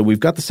 So we've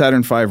got the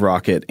Saturn V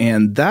rocket,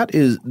 and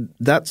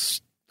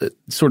that's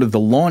sort of the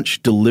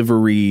launch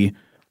delivery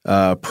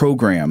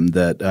program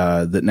that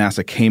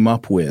NASA came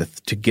up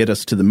with to get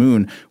us to the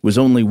moon was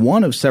only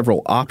one of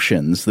several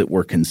options that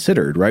were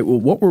considered, right? Well,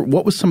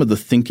 what was some of the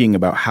thinking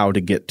about how to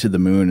get to the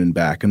moon and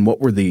back, and what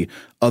were the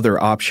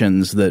other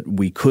options that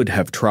we could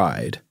have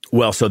tried?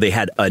 Well, so they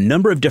had a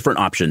number of different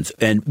options,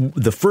 and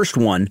the first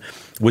one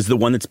was the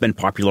one that's been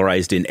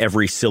popularized in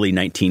every silly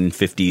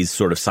 1950s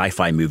sort of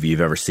sci-fi movie you've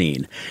ever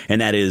seen,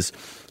 and that is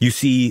you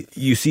see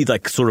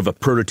like sort of a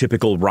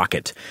prototypical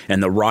rocket,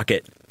 and the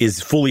rocket is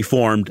fully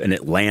formed and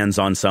it lands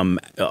on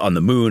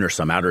the moon or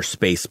some outer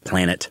space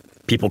planet.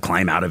 People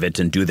climb out of it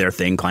and do their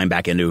thing, climb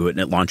back into it, and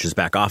it launches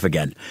back off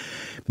again.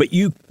 But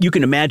you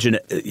can imagine,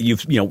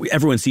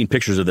 everyone's seen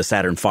pictures of the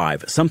Saturn V,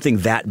 something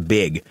that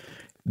big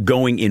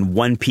going in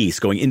one piece,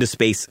 going into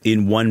space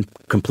in one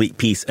complete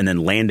piece and then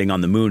landing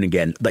on the moon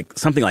again. Like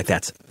something like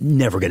that's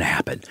never going to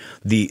happen.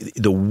 The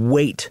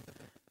weight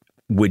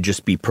would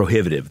just be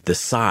prohibitive. The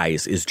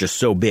size is just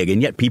so big.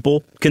 And yet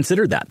people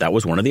considered that. That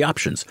was one of the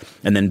options.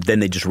 And then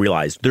they just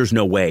realized there's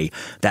no way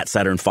that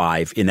Saturn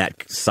V in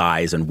that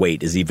size and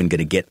weight is even going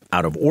to get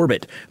out of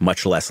orbit,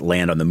 much less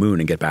land on the moon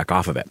and get back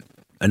off of it.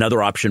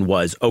 Another option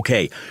was,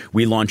 okay,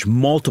 we launch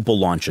multiple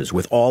launches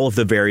with all of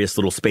the various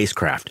little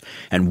spacecraft.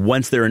 And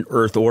once they're in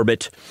Earth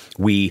orbit,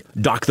 we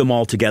dock them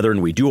all together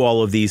and we do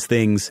all of these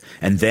things.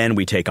 And then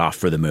we take off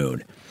for the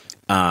moon.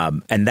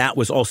 And that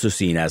was also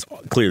seen as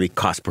clearly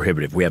cost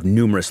prohibitive. We have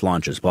numerous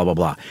launches, blah, blah,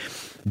 blah.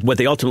 What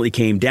they ultimately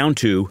came down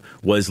to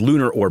was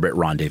lunar orbit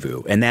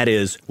rendezvous. And that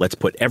is, let's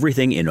put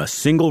everything in a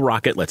single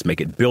rocket. Let's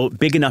make it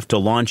big enough to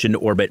launch into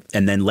orbit.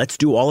 And then let's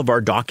do all of our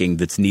docking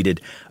that's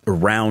needed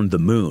around the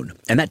moon.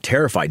 And that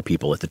terrified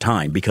people at the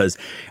time, because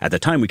at the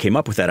time we came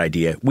up with that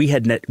idea, we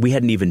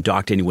hadn't even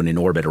docked anyone in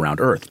orbit around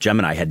Earth.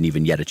 Gemini hadn't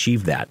even yet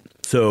achieved that.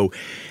 So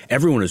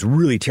everyone was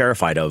really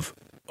terrified of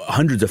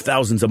hundreds of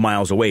thousands of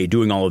miles away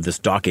doing all of this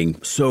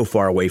docking so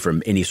far away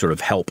from any sort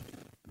of help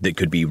that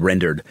could be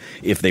rendered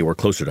if they were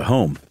closer to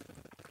home.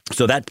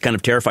 So that kind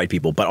of terrified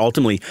people. But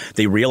ultimately,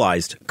 they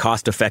realized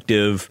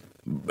cost-effective,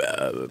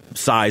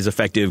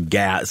 size-effective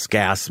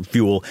gas,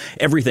 fuel,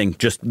 everything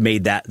just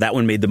made that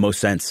one made the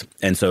most sense.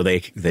 And so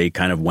they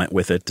kind of went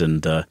with it,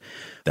 and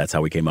that's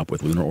how we came up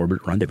with Lunar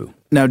Orbit Rendezvous.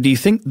 Now, do you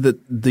think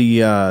that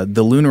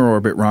the Lunar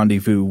Orbit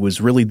Rendezvous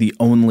was really the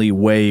only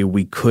way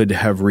we could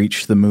have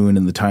reached the moon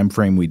in the time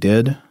frame we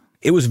did?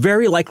 It was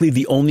very likely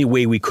the only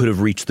way we could have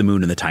reached the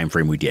moon in the time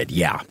frame we did,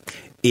 yeah.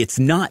 It's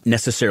not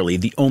necessarily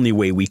the only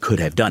way we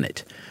could have done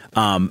it.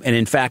 And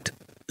in fact,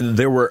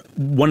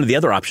 one of the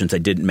other options I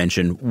didn't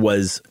mention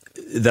was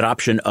that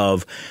option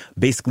of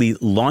basically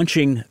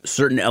launching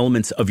certain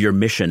elements of your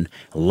mission,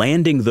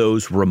 landing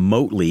those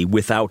remotely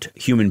without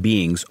human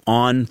beings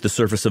on the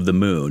surface of the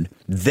moon,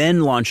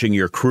 then launching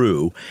your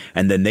crew,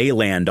 and then they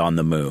land on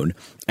the moon,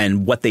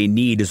 and what they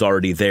need is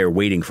already there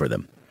waiting for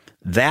them.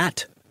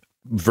 That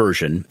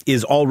version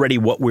is already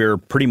what we're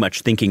pretty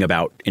much thinking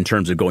about in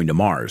terms of going to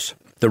Mars.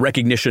 The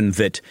recognition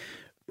that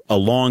a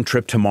long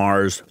trip to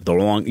Mars, it's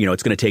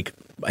going to take,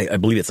 I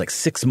believe it's like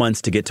 6 months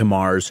to get to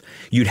Mars.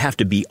 You'd have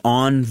to be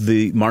on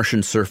the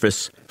Martian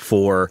surface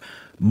for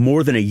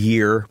more than a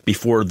year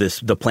before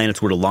the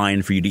planets would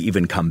align for you to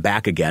even come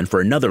back again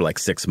for another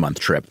 6-month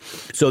trip.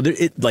 So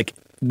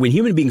when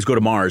human beings go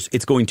to Mars,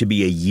 it's going to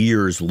be a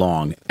years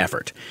long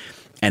effort.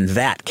 And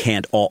that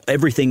all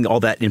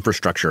that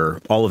infrastructure,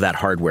 all of that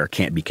hardware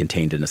can't be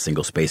contained in a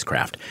single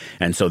spacecraft.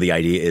 And so the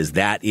idea is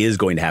that is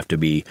going to have to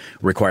be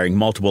requiring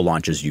multiple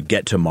launches. You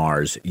get to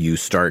Mars, you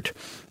start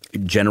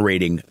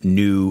generating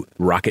new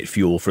rocket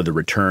fuel for the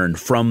return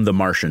from the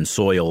Martian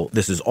soil.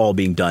 This is all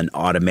being done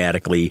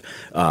automatically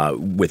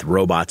with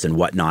robots and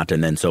whatnot.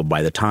 And then so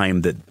by the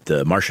time that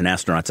the Martian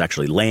astronauts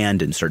actually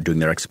land and start doing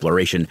their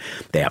exploration,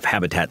 they have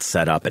habitats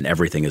set up and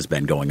everything has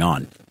been going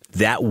on.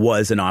 That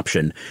was an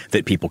option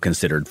that people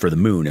considered for the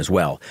moon as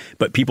well.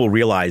 But people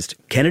realized,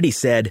 Kennedy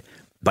said,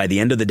 by the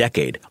end of the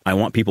decade, I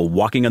want people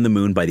walking on the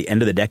moon by the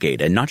end of the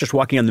decade. And not just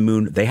walking on the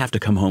moon, they have to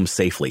come home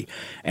safely.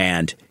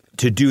 And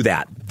to do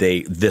that,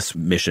 this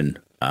mission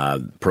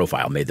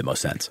profile made the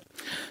most sense.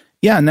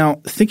 Yeah.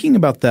 Now, thinking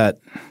about that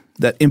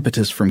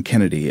impetus from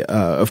Kennedy,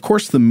 of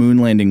course, the moon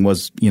landing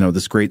was,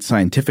 this great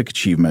scientific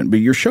achievement. But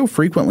your show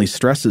frequently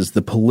stresses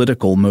the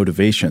political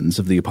motivations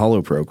of the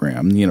Apollo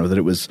program, that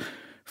it was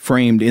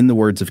framed in the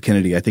words of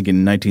Kennedy, I think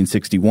in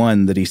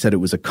 1961, that he said it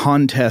was a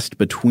contest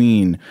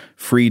between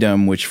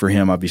freedom, which for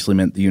him obviously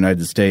meant the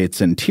United States,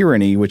 and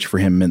tyranny, which for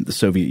him meant the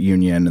Soviet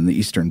Union and the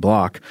Eastern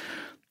Bloc.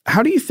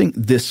 How do you think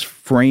this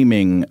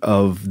framing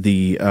of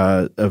the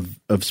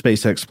of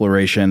space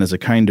exploration as a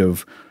kind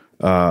of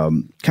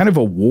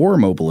a war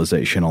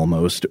mobilization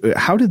almost,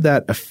 how did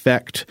that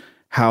affect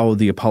how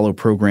the Apollo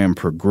program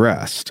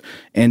progressed?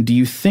 And do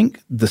you think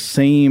the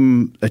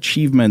same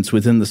achievements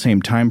within the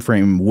same time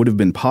frame would have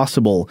been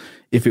possible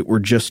if it were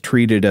just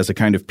treated as a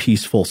kind of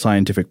peaceful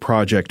scientific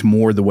project,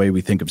 more the way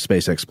we think of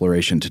space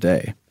exploration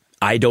today?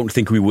 I don't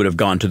think we would have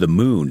gone to the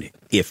moon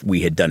if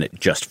we had done it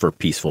just for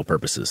peaceful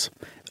purposes.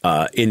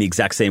 in the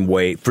exact same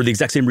way, for the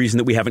exact same reason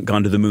that we haven't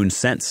gone to the moon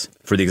since,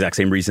 for the exact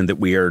same reason that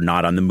we are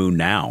not on the moon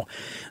now,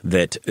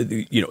 that,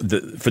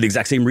 for the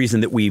exact same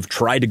reason that we've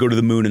tried to go to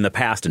the moon in the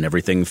past and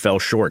everything fell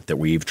short, that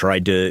we've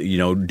tried to,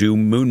 do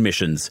moon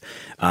missions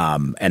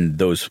and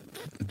those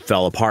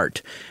fell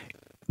apart.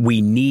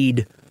 We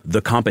need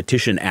the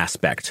competition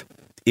aspect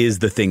is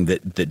the thing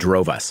that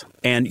drove us.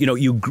 And,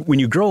 when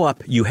you grow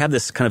up, you have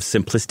this kind of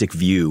simplistic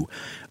view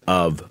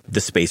of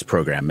the space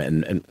program.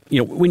 And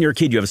when you're a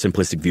kid, you have a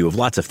simplistic view of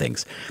lots of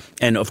things.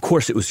 And of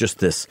course, it was just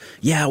this,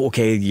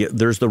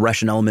 there's the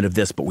Russian element of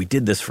this, but we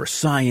did this for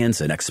science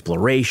and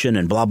exploration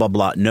and blah, blah,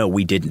 blah. No,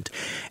 we didn't.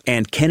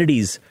 And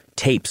Kennedy's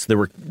tapes,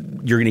 you're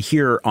going to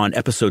hear on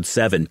episode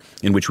 7,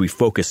 in which we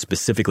focus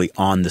specifically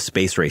on the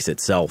space race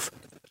itself.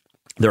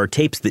 There are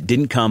tapes that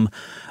didn't come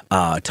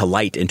to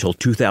light until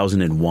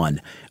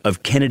 2001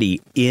 of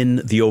Kennedy in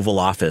the Oval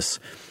Office,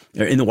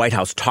 in the White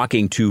House,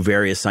 talking to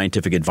various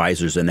scientific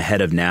advisors and the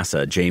head of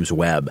NASA, James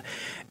Webb.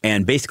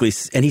 And basically,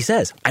 and he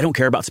says, I don't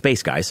care about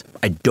space, guys.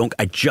 I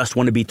just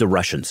want to beat the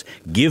Russians.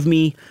 Give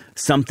me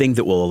something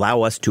that will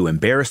allow us to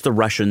embarrass the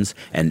Russians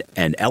and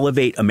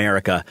elevate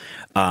America.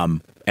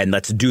 And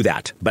let's do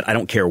that. But I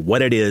don't care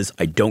what it is.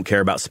 I don't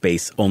care about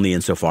space only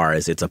insofar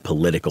as it's a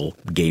political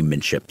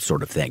gamemanship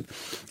sort of thing.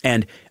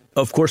 And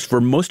of course, for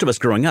most of us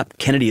growing up,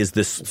 Kennedy is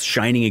this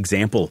shining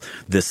example,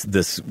 this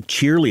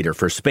cheerleader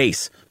for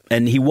space.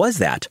 And he was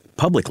that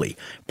publicly.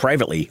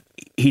 Privately,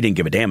 he didn't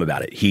give a damn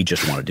about it. He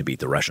just wanted to beat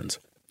the Russians.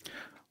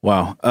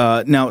 Wow.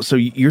 Now, so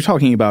you're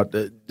talking about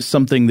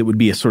something that would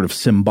be a sort of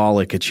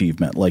symbolic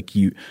achievement,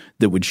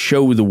 that would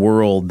show the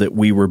world that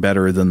we were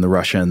better than the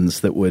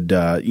Russians, that would,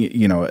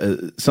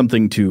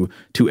 something to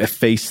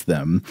efface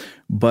them.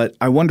 But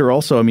I wonder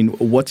also,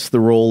 what's the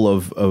role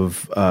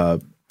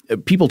of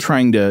people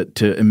trying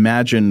to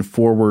imagine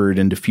forward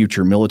into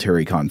future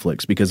military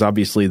conflicts, because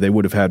obviously they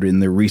would have had in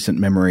their recent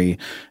memory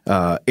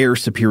air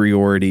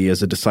superiority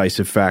as a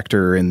decisive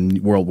factor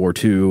in World War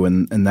II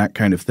and that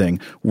kind of thing.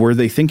 Were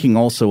they thinking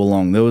also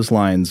along those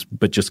lines,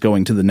 but just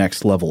going to the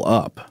next level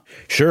up?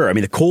 Sure.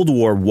 The Cold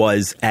War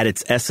was at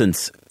its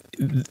essence,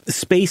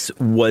 space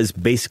was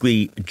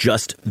basically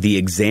just the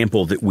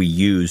example that we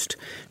used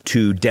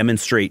to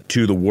demonstrate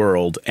to the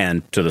world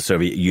and to the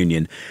Soviet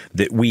Union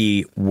that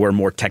we were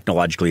more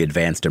technologically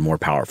advanced and more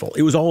powerful.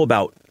 It was all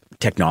about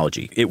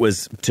technology. It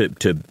was to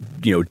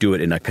do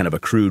it in a kind of a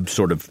crude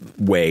sort of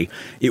way.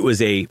 It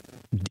was a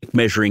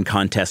measuring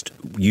contest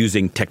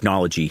using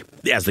technology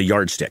as the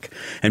yardstick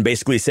and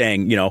basically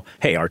saying,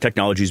 hey, our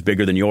technology is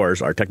bigger than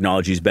yours. Our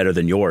technology is better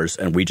than yours.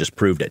 And we just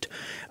proved it.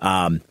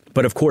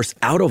 But of course,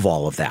 out of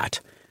all of that,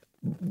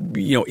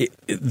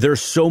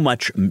 there's so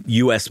much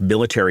U.S.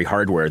 military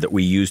hardware that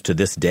we use to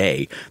this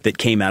day that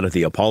came out of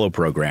the Apollo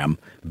program,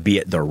 be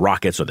it the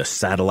rockets or the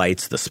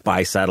satellites, the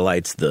spy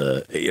satellites,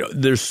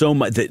 there's so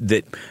much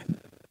that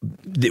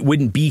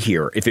wouldn't be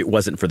here if it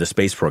wasn't for the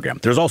space program.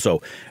 There's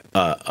also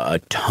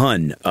a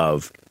ton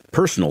of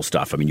personal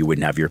stuff. You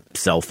wouldn't have your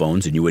cell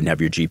phones and you wouldn't have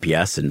your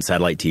GPS and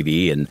satellite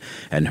TV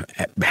and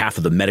half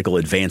of the medical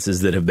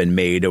advances that have been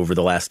made over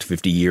the last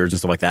 50 years and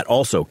stuff like that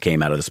also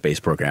came out of the space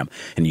program.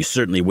 And you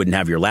certainly wouldn't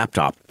have your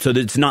laptop. So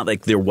it's not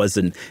like it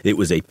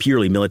was a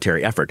purely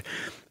military effort.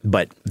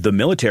 But the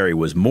military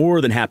was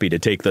more than happy to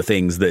take the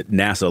things that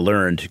NASA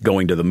learned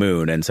going to the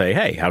moon and say,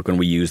 hey, how can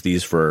we use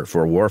these for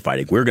war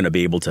fighting? We're going to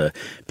be able to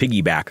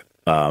piggyback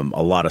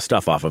a lot of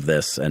stuff off of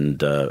this and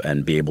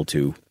be able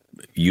to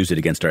use it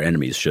against our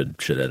enemies should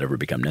it ever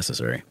become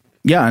necessary.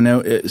 Yeah, I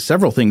know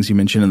several things you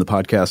mentioned in the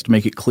podcast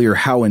make it clear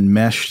how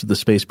enmeshed the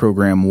space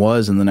program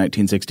was in the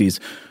 1960s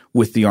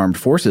with the armed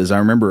forces. I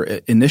remember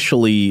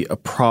initially a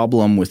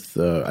problem with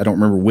I don't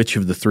remember which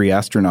of the 3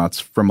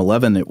 astronauts from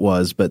 11 it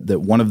was, but that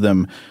one of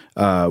them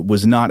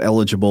was not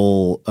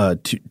eligible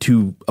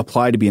to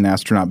apply to be an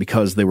astronaut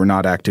because they were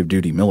not active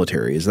duty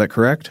military. Is that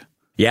correct?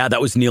 Yeah,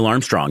 that was Neil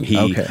Armstrong.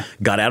 He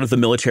got out of the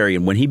military,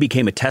 and when he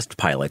became a test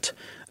pilot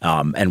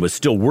and was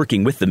still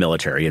working with the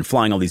military and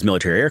flying all these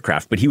military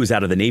aircraft, but he was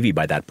out of the Navy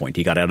by that point.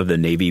 He got out of the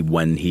Navy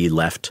when he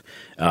left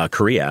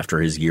Korea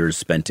after his years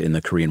spent in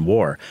the Korean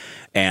War.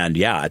 And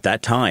yeah, at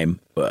that time,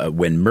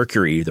 when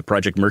Mercury, the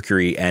Project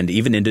Mercury, and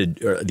even into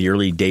the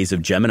early days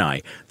of Gemini,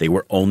 they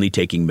were only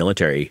taking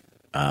military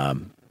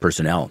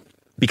personnel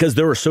because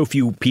there were so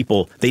few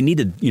people. They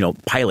needed,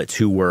 pilots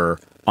who were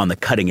on the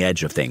cutting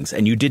edge of things.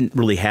 And you didn't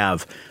really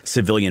have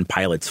civilian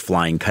pilots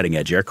flying cutting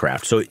edge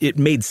aircraft. So it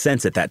made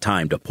sense at that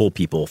time to pull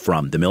people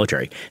from the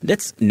military.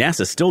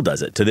 NASA still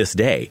does it to this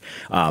day.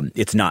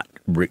 It's not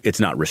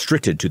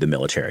restricted to the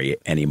military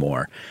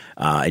anymore.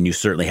 And you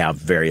certainly have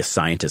various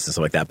scientists and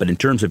stuff like that. But in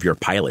terms of your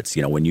pilots,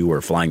 when you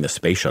were flying the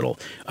space shuttle,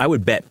 I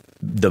would bet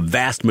the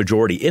vast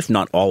majority, if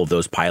not all of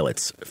those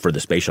pilots for the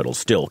space shuttle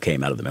still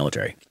came out of the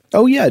military.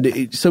 Oh, yeah.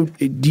 So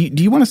do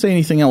you want to say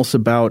anything else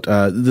about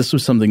this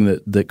was something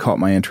that caught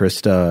my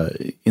interest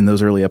in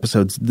those early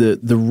episodes,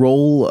 the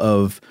role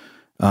of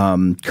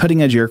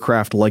cutting edge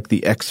aircraft like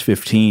the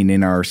X-15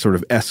 in our sort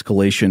of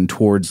escalation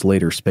towards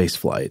later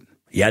spaceflight?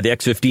 Yeah, the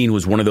X-15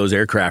 was one of those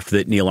aircraft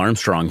that Neil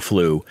Armstrong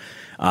flew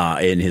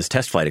in his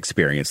test flight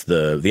experience.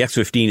 The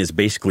X-15 is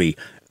basically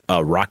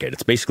a rocket.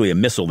 It's basically a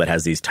missile that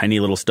has these tiny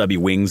little stubby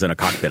wings and a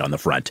cockpit on the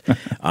front.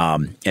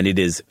 And it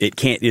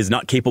is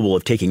not capable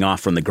of taking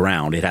off from the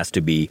ground. It has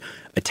to be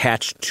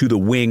attached to the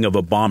wing of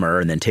a bomber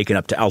and then taken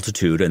up to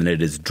altitude, and then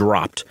it is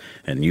dropped.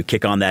 And you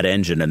kick on that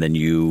engine, and then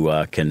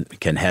you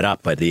can head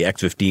up. But the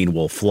X-15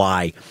 will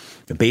fly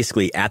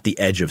basically at the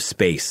edge of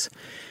space.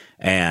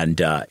 And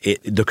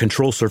the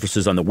control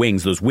surfaces on the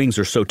wings, those wings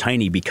are so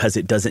tiny because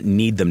it doesn't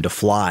need them to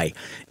fly.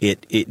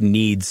 It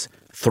needs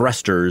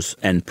thrusters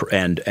and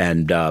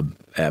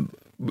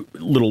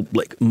little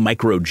like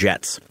micro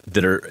jets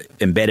that are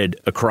embedded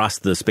across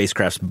the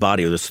spacecraft's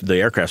body, or the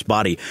aircraft's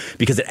body,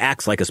 because it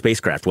acts like a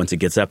spacecraft once it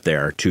gets up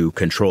there to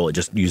control. It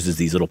just uses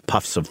these little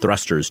puffs of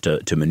thrusters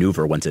to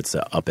maneuver once it's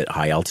up at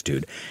high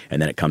altitude.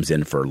 And then it comes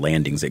in for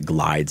landings. It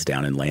glides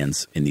down and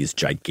lands in these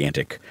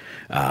gigantic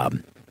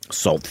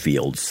salt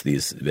fields,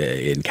 these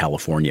in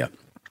California,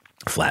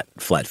 flat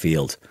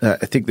fields.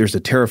 I think there's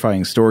a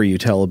terrifying story you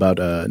tell about,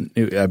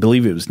 I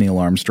believe it was Neil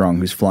Armstrong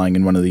who's flying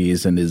in one of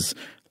these and is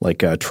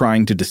like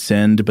trying to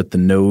descend, but the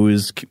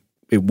nose,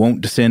 it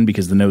won't descend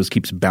because the nose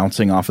keeps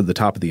bouncing off of the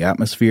top of the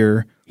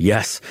atmosphere.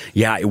 Yes.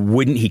 Yeah,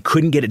 he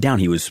couldn't get it down.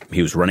 He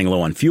was running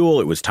low on fuel.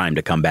 It was time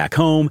to come back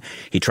home.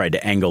 He tried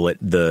to angle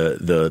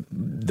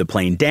the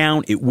plane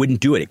down. It wouldn't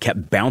do it. It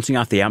kept bouncing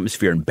off the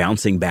atmosphere and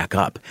bouncing back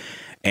up.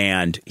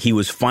 And he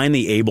was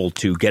finally able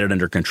to get it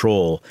under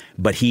control,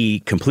 but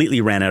he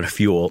completely ran out of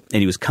fuel, and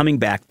he was coming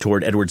back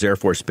toward Edwards Air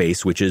Force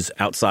Base, which is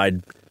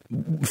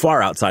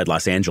far outside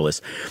Los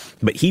Angeles.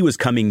 But he was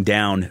coming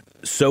down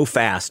so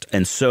fast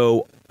and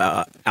so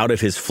out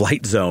of his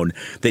flight zone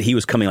that he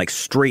was coming like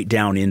straight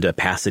down into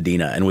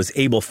Pasadena, and was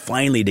able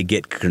finally to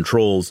get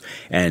controls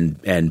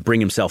and bring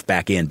himself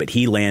back in. But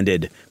he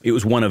landed. It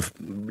was one of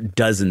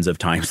dozens of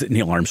times that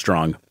Neil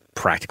Armstrong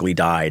practically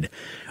died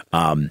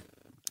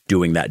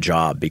doing that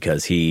job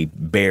because he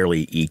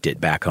barely eked it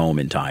back home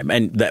in time.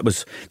 And that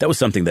was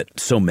something that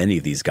so many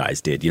of these guys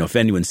did. You know, if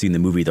anyone's seen the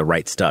movie The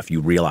Right Stuff, you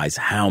realize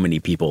how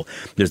many people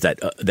there's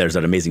that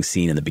amazing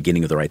scene in the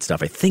beginning of The Right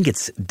Stuff. I think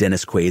it's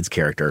Dennis Quaid's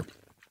character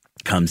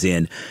comes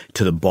in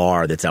to the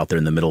bar that's out there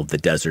in the middle of the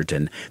desert,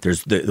 and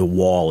there's the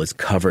wall is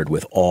covered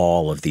with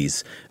all of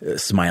these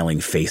smiling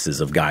faces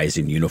of guys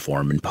in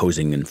uniform and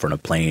posing in front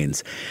of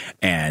planes.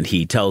 And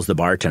he tells the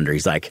bartender,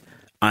 he's like,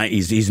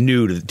 he's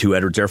new to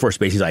Edwards Air Force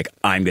Base. He's like,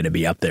 I'm going to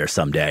be up there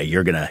someday.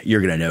 You're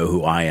gonna know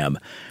who I am.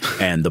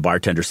 And the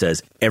bartender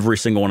says, every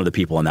single one of the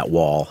people on that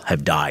wall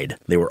have died.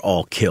 They were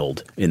all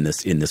killed in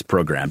this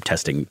program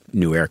testing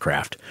new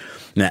aircraft.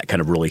 And that kind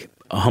of really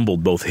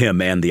humbled both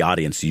him and the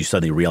audience. You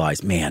suddenly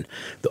realize, man,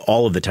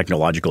 all of the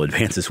technological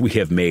advances we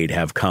have made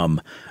have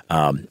come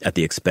at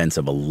the expense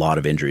of a lot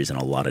of injuries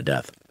and a lot of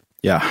death.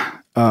 Yeah.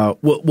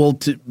 Well,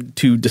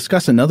 to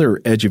discuss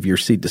another edge of your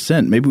seat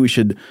descent, maybe we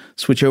should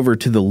switch over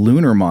to the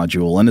lunar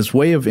module. And as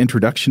way of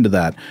introduction to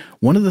that,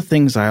 one of the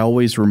things I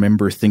always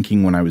remember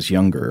thinking when I was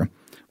younger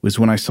was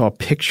when I saw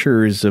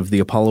pictures of the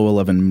Apollo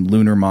 11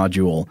 lunar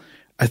module,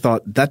 I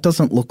thought that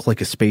doesn't look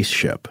like a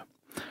spaceship.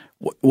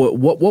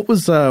 What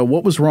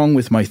was wrong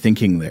with my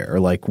thinking there?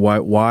 Like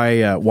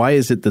why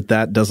is it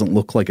that doesn't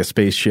look like a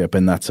spaceship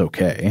and that's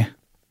okay?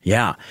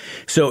 Yeah.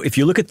 So if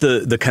you look at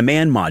the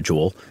command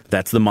module,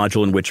 that's the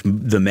module in which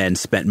the men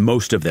spent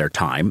most of their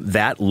time.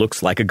 That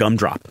looks like a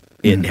gumdrop.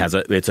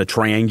 It's a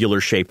triangular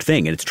shaped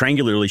thing, and it's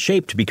triangularly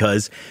shaped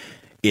because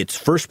its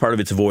first part of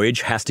its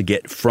voyage has to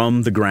get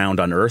from the ground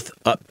on Earth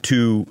up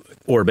to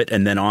orbit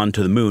and then on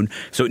to the moon.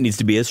 So it needs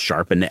to be as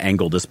sharp and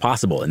angled as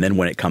possible. And then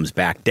when it comes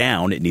back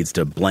down, it needs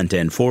to blunt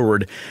end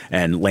forward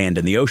and land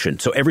in the ocean.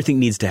 So everything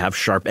needs to have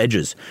sharp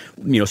edges.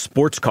 You know,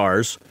 sports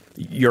cars,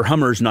 your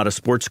Hummer's not a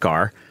sports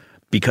car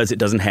because it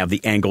doesn't have the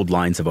angled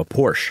lines of a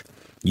Porsche.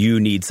 You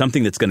need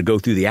something that's going to go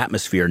through the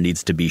atmosphere,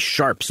 needs to be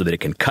sharp so that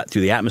it can cut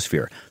through the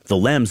atmosphere. The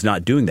LEM's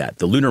not doing that.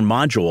 The lunar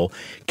module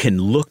can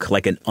look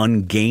like an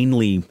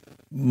ungainly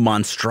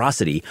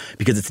monstrosity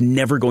because it's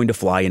never going to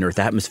fly in Earth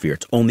atmosphere.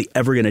 It's only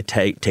ever going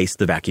to taste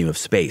the vacuum of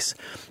space.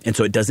 And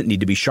so it doesn't need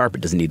to be sharp.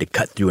 It doesn't need to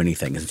cut through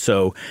anything. And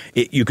so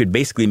you could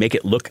basically make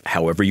it look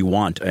however you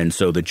want. And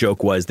so the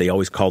joke was they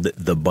always called it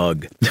the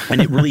bug.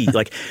 And it really,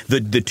 like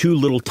the two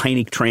little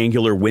tiny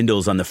triangular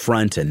windows on the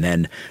front and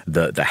then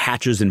the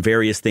hatches and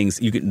various things.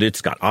 It's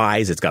got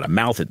eyes. It's got a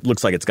mouth. It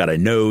looks like it's got a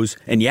nose.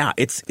 And yeah,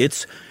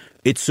 it's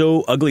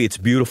so ugly, it's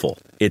beautiful.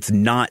 It's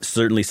not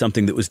certainly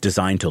something that was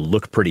designed to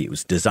look pretty. It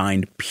was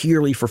designed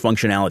purely for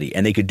functionality.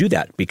 And they could do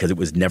that because it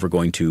was never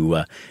going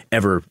to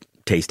ever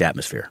taste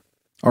atmosphere.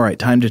 All right,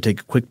 time to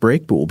take a quick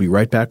break, but we'll be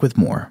right back with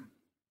more.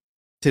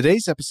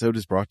 Today's episode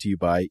is brought to you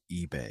by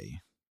eBay.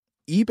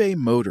 eBay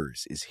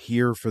Motors is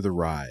here for the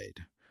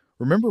ride.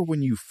 Remember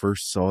when you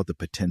first saw the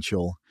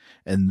potential?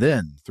 And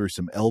then, through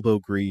some elbow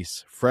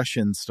grease, fresh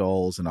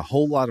installs, and a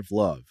whole lot of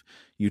love,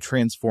 you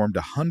transformed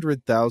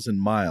 100,000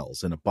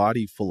 miles and a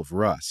body full of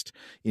rust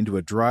into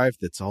a drive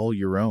that's all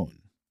your own.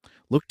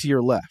 Look to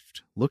your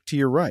left. Look to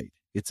your right.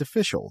 It's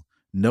official.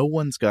 No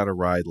one's got a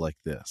ride like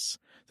this.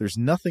 There's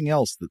nothing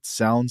else that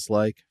sounds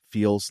like,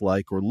 feels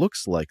like, or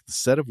looks like the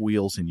set of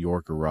wheels in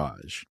your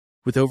garage.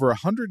 With over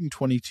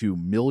 122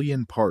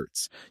 million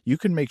parts, you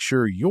can make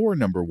sure your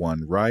number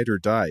one ride or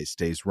die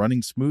stays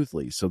running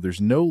smoothly, so there's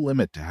no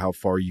limit to how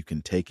far you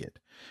can take it.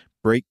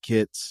 Brake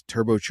kits,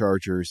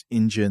 turbochargers,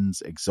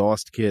 engines,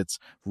 exhaust kits,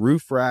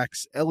 roof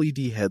racks,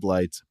 LED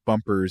headlights,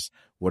 bumpers,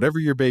 whatever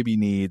your baby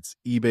needs,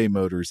 eBay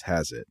Motors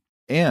has it.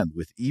 And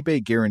with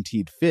eBay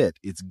Guaranteed Fit,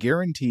 it's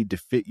guaranteed to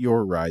fit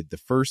your ride the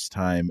first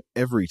time,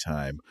 every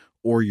time,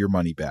 or your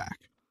money back.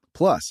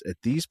 Plus, at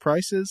these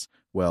prices,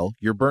 well,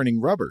 you're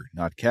burning rubber,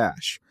 not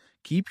cash.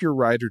 Keep your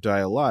ride or die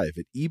alive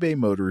at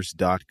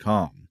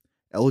ebaymotors.com.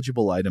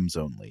 Eligible items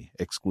only.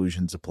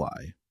 Exclusions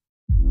apply.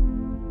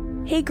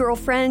 Hey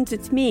girlfriends,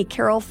 it's me,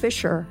 Carol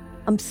Fisher.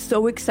 I'm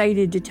so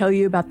excited to tell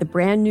you about the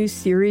brand new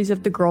series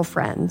of The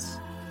Girlfriends.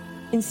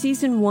 In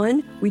season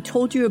 1, we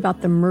told you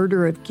about the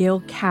murder of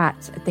Gail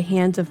Katz at the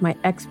hands of my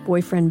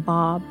ex-boyfriend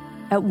Bob.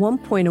 At one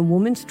point, a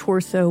woman's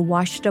torso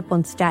washed up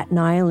on Staten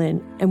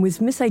Island and was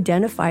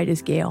misidentified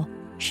as Gail.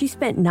 She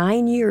spent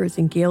 9 years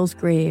in Gail's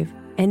grave,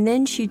 and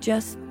then she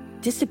just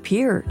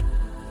disappeared.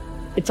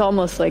 It's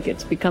almost like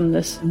it's become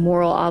this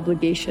moral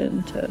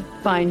obligation to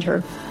find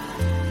her.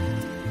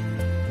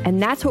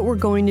 And that's what we're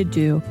going to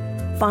do.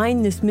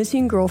 Find this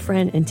missing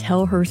girlfriend and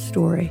tell her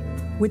story.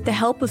 With the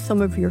help of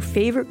some of your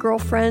favorite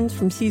girlfriends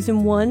from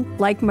season 1,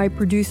 like my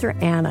producer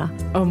Anna.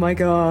 Oh my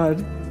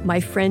God.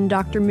 My friend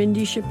Dr.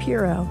 Mindy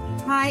Shapiro.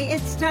 Hi,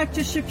 it's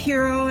Dr.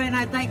 Shapiro, and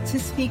I'd like to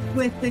speak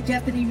with the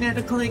Deputy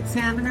Medical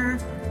Examiner.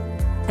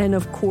 And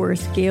of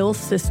course, Gail's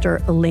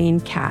sister,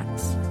 Elaine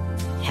Katz.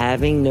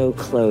 Having no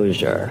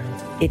closure,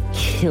 it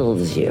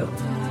kills you.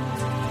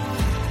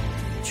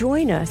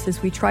 Join us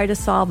as we try to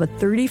solve a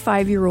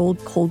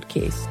 35-year-old cold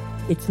case.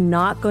 It's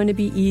not going to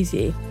be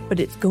easy, but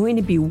it's going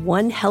to be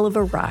one hell of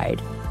a ride.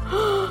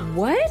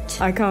 What?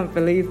 I can't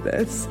believe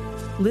this.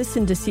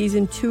 Listen to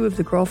season 2 of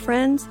The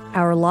Girlfriends,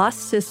 Our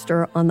Lost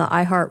Sister on the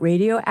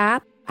iHeartRadio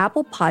app,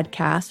 Apple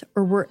Podcasts,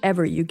 or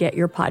wherever you get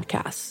your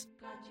podcasts.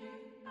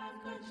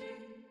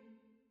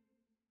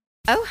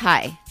 Oh,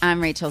 hi, I'm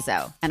Rachel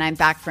Zoe, and I'm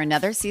back for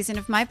another season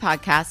of my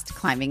podcast,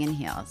 Climbing in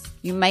Heels.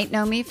 You might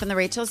know me from the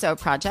Rachel Zoe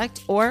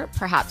Project, or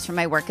perhaps from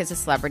my work as a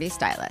celebrity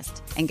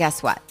stylist. And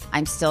guess what?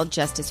 I'm still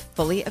just as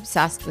fully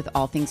obsessed with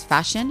all things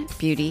fashion,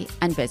 beauty,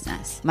 and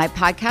business. My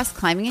podcast,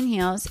 Climbing in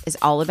Heels, is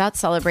all about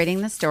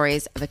celebrating the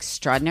stories of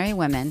extraordinary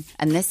women,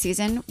 and this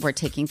season, we're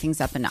taking things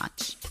up a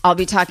notch. I'll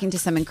be talking to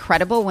some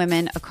incredible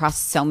women across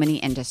so many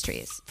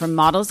industries, from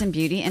models and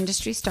beauty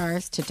industry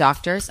stars to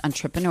doctors,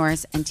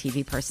 entrepreneurs, and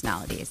TV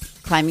personalities.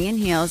 Climbing in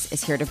Heels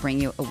is here to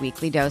bring you a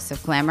weekly dose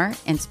of glamour,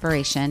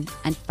 inspiration,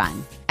 and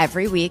fun.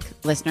 Every week,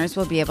 listeners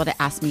will be able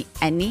to ask me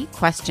any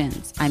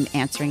questions. I'm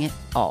answering it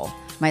all.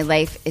 My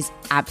life is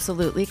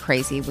absolutely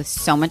crazy with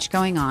so much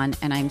going on,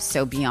 and I'm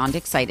so beyond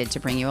excited to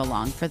bring you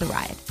along for the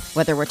ride.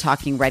 Whether we're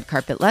talking red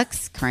carpet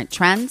looks, current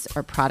trends,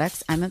 or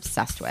products I'm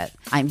obsessed with,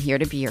 I'm here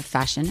to be your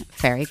fashion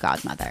fairy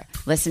godmother.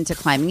 Listen to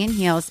Climbing in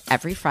Heels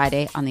every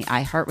Friday on the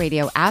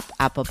iHeartRadio app,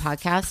 Apple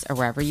Podcasts, or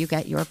wherever you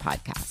get your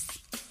podcasts.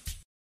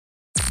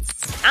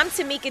 I'm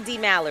Tamika D.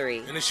 Mallory.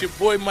 And it's your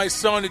boy, my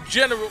son, the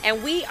General.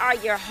 And we are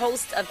your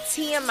hosts of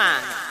TMI.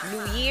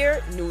 New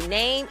year, new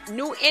name,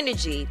 new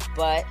energy,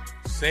 but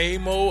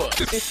same old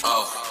us.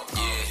 Oh,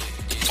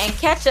 yeah. And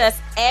catch us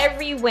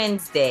every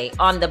Wednesday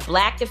on the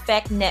Black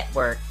Effect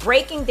Network,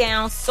 breaking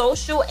down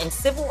social and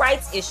civil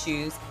rights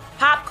issues,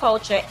 pop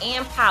culture,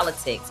 and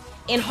politics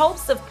in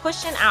hopes of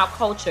pushing our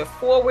culture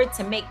forward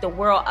to make the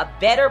world a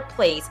better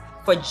place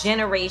for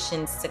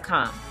generations to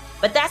come.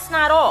 But that's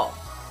not all.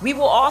 We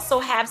will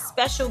also have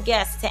special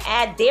guests to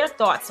add their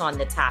thoughts on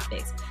the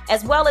topics,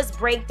 as well as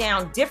break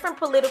down different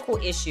political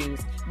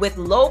issues with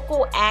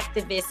local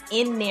activists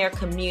in their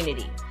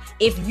community.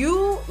 If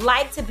you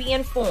like to be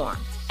informed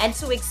and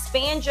to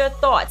expand your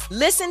thoughts,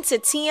 listen to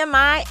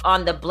TMI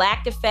on the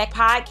Black Effect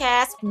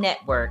Podcast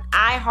Network,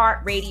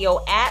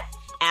 iHeartRadio app,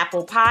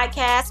 Apple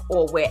Podcasts,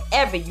 or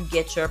wherever you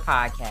get your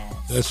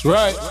podcasts. That's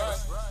right.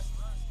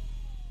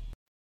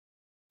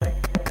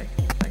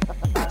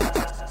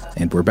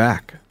 And we're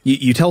back.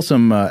 You tell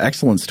some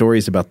excellent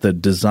stories about the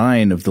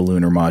design of the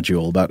lunar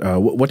module. About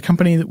what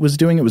company that was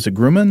doing it? Was it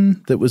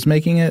Grumman that was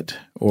making it,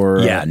 or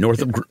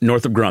Northrop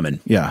Grumman.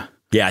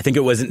 Yeah, I think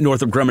it was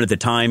Northrop Grumman at the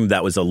time.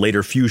 That was a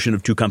later fusion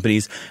of two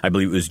companies. I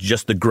believe it was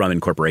just the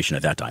Grumman Corporation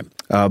at that time.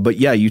 But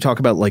yeah, you talk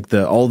about like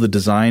all the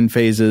design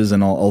phases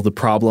and all the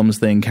problems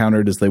they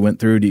encountered as they went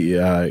through. Do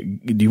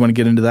you want to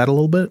get into that a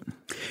little bit?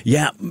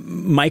 Yeah,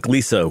 Mike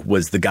Lisa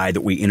was the guy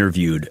that we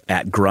interviewed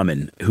at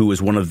Grumman, who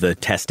was one of the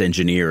test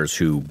engineers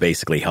who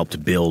basically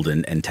helped build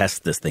and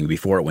test this thing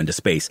before it went to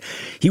space.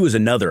 He was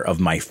another of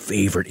my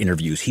favorite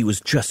interviews. He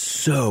was just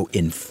so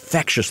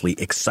infectiously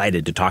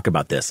excited to talk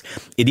about this.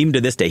 And even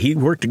to this day, he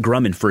worked at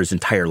Grumman for his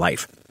entire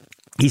life.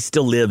 He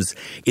still lives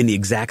in the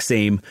exact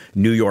same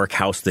New York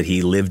house that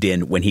he lived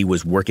in when he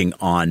was working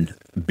on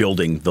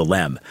building the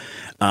LEM.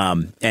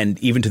 And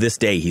even to this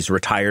day, he's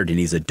retired and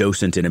he's a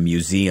docent in a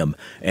museum,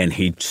 and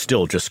he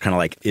still just kind of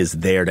like is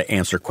there to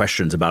answer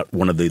questions about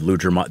one of the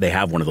lunar. They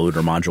have one of the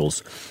lunar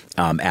modules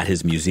at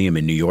his museum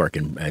in New York,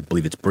 and I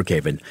believe it's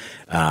Brookhaven,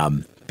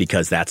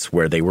 because that's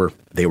where they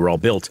were all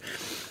built.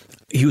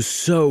 He was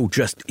so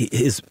just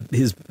his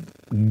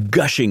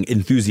gushing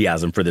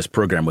enthusiasm for this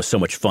program was so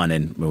much fun,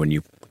 and when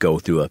you go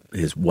through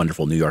his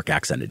wonderful New York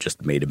accent, it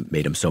just made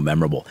him so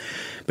memorable.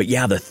 But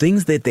yeah, the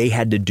things that they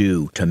had to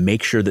do to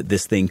make sure that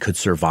this thing could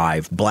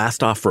survive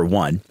blast off for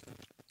one,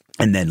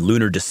 and then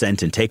lunar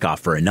descent and takeoff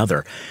for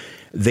another,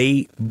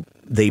 they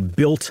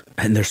built,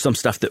 and there's some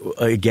stuff that,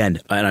 again,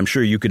 and I'm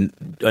sure you can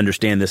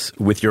understand this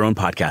with your own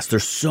podcast,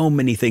 there's so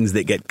many things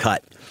that get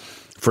cut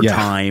for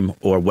time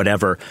or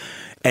whatever.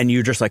 And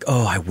you're just like,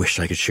 oh, I wish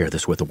I could share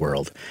this with the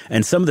world.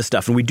 And some of the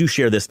stuff, and we do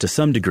share this to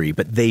some degree,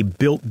 but they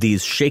built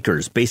these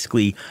shakers,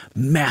 basically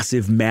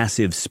massive,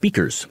 massive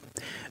speakers.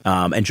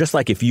 And just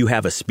like if you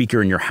have a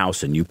speaker in your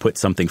house and you put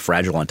something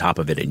fragile on top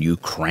of it and you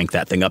crank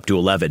that thing up to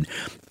 11,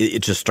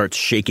 it just starts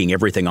shaking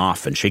everything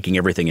off and shaking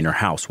everything in your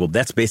house. Well,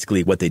 that's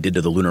basically what they did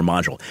to the lunar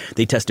module.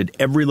 They tested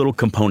every little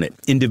component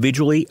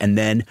individually and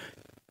then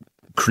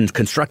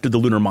constructed the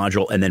lunar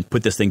module and then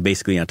put this thing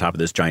basically on top of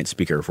this giant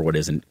speaker for what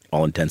is, in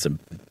all intents and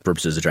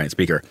purposes, a giant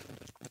speaker,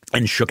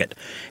 and shook it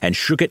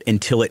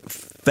until it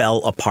fell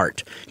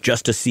apart,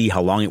 just to see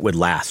how long it would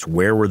last.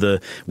 Where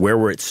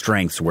were its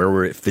strengths? Where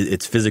were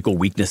its physical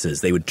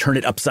weaknesses? They would turn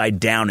it upside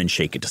down and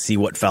shake it to see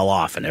what fell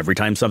off. And every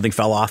time something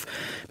fell off,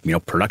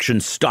 production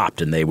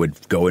stopped, and they would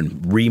go and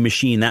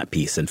remachine that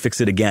piece and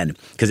fix it again,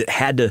 because it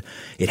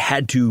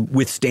had to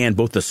withstand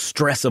both the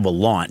stress of a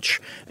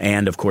launch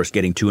and, of course,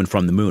 getting to and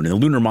from the moon. And the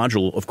lunar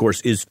module, of course,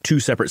 is two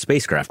separate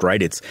spacecraft,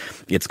 right? It's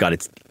got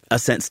its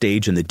ascent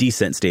stage and the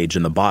descent stage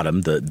in the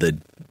bottom. The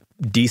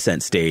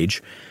descent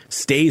stage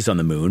stays on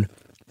the moon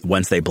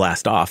once they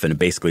blast off, and it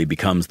basically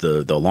becomes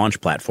the launch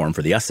platform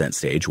for the ascent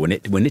stage when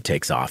it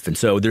takes off. And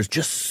so there's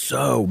just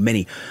so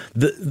many.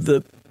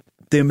 The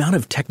amount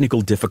of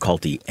technical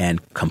difficulty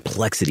and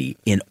complexity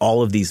in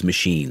all of these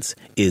machines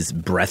is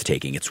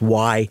breathtaking. It's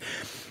why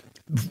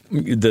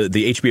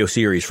the HBO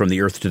series From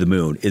the Earth to the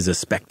Moon is a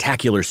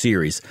spectacular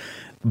series.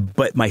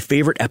 But my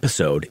favorite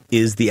episode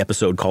is the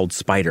episode called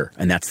Spider,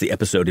 and that's the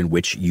episode in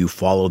which you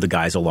follow the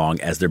guys along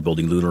as they're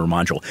building lunar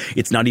module.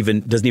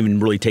 Doesn't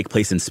even really take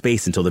place in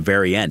space until the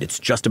very end. It's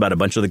just about a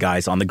bunch of the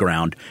guys on the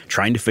ground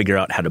trying to figure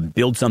out how to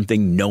build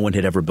something no one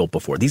had ever built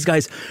before. These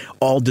guys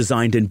all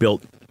designed and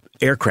built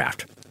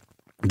aircraft.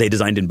 They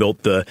designed and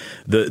built the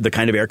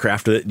kind of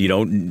aircraft that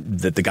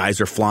that the guys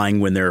are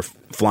flying when they're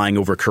flying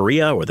over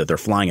Korea, or that they're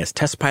flying as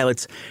test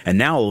pilots. And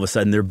now all of a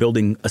sudden they're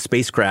building a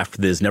spacecraft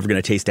that is never going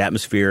to taste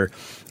atmosphere,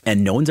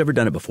 and no one's ever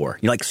done it before.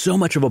 So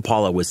much of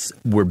Apollo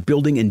we're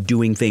building and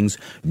doing things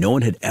no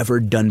one had ever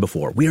done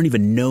before. We don't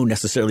even know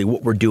necessarily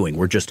what we're doing.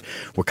 We're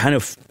kind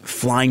of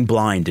flying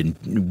blind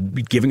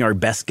and giving our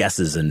best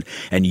guesses and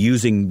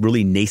using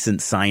really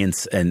nascent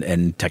science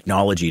and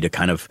technology to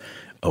kind of,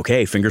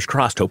 okay, fingers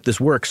crossed, hope this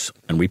works.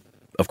 And we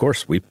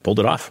pulled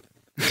it off.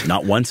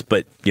 Not once,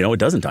 but, a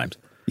dozen times.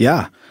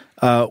 Yeah.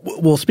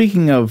 Well,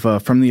 speaking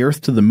of From the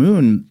Earth to the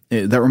Moon,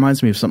 that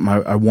reminds me of something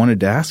I wanted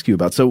to ask you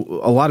about. So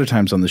a lot of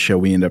times on the show,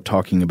 we end up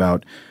talking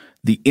about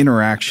the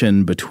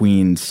interaction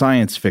between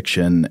science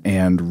fiction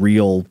and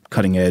real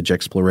cutting-edge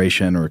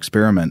exploration or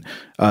experiment.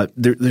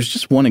 There's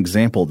just one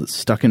example that's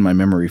stuck in my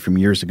memory from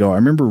years ago. I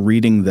remember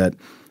reading that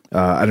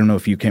I don't know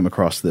if you came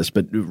across this,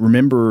 but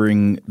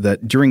remembering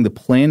that during the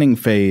planning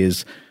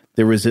phase,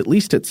 there was at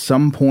least at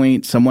some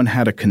point someone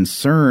had a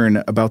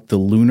concern about the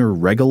lunar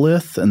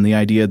regolith and the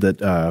idea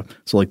that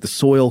so like the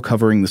soil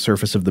covering the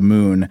surface of the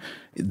moon,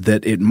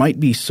 that it might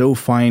be so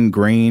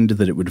fine-grained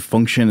that it would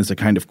function as a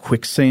kind of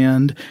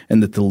quicksand,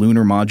 and that the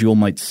lunar module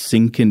might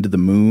sink into the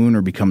moon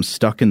or become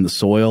stuck in the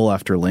soil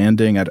after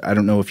landing. I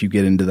don't know if you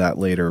get into that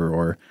later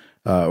or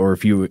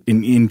if you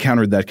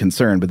encountered that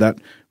concern, but that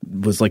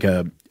was like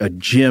a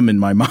gem in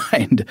my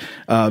mind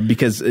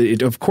because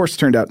it, of course,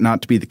 turned out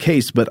not to be the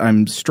case. But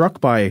I'm struck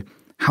by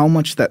how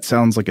much that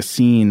sounds like a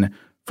scene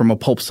from a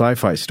pulp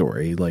sci-fi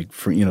story, like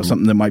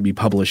something that might be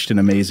published in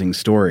Amazing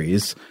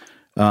Stories.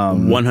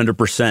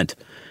 100%.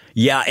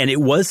 Yeah, and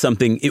it was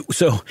something.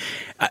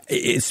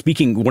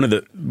 Speaking, one of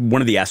the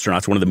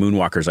astronauts, one of the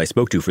moonwalkers I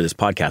spoke to for this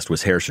podcast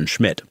was Harrison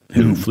Schmitt,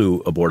 who flew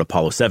aboard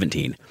Apollo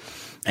 17.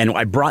 And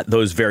I brought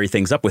those very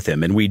things up with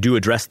him, and we do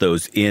address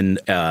those in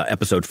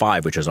episode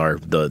 5, which is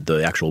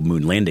the actual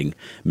moon landing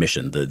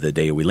mission, the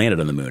day we landed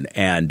on the moon.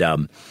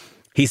 And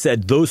he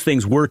said those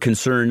things were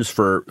concerns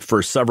for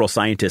several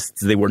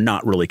scientists. They were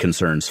not really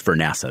concerns for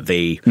NASA.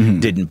 They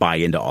didn't buy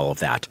into all of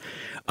that.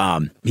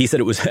 He said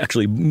it was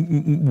actually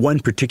one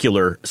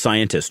particular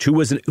scientist who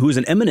was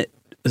an eminent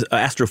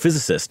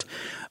astrophysicist,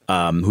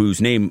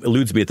 whose name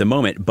eludes me at the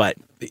moment, but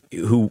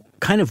who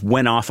kind of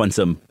went off on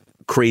some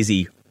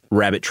crazy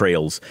rabbit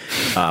trails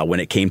when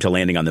it came to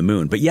landing on the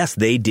moon. But yes,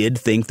 they did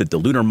think that the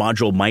lunar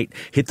module might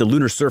hit the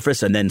lunar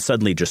surface and then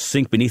suddenly just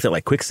sink beneath it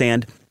like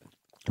quicksand.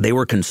 They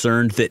were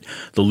concerned that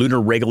the lunar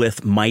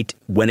regolith might,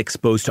 when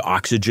exposed to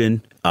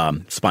oxygen,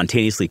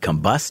 spontaneously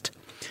combust.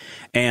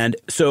 And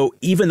so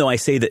even though I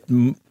say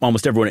that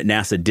almost everyone at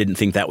NASA didn't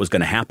think that was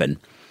going to happen,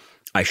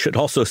 I should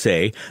also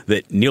say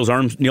that Neil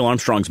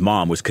Armstrong's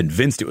mom was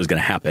convinced it was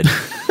going to happen.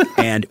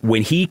 And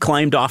when he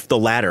climbed off the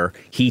ladder,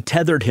 he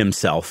tethered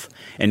himself.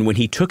 And when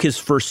he took his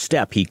first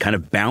step, he kind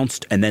of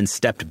bounced and then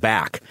stepped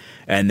back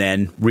and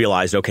then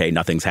realized, okay,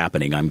 nothing's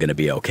happening. I'm going to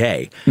be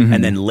okay. Mm-hmm.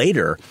 And then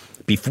later,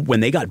 when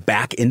they got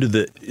back into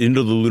the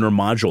lunar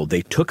module,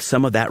 they took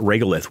some of that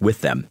regolith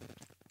with them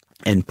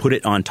and put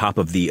it on top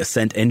of the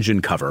Ascent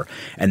engine cover,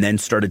 and then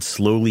started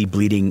slowly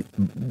bleeding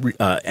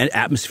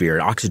atmosphere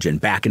and oxygen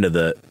back into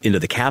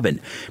the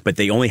cabin. But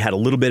they only had a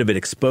little bit of it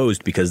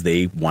exposed because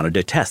they wanted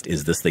to test: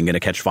 is this thing going to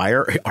catch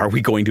fire? Are we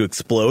going to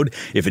explode?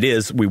 If it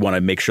is, we want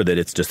to make sure that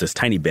it's just this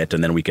tiny bit,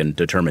 and then we can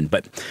determine.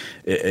 But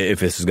if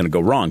this is going to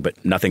go wrong,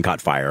 but nothing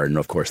caught fire, and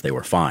of course they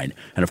were fine,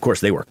 and of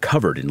course they were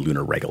covered in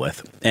lunar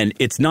regolith, and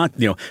it's not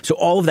so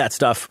all of that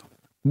stuff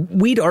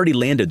we'd already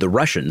landed. The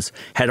Russians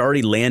had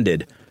already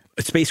landed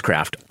a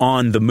spacecraft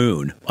on the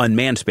moon,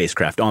 unmanned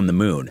spacecraft on the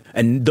moon,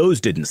 and those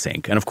didn't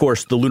sink. And of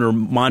course, the lunar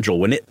module,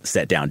 when it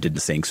set down,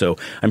 didn't sink. So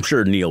I'm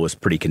sure Neil was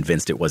pretty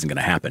convinced it wasn't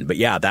going to happen. But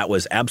yeah, that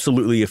was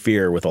absolutely a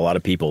fear with a lot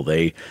of people.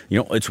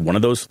 It's one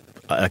of those,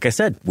 like I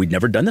said, we'd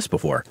never done this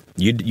before.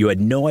 You had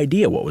no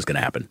idea what was going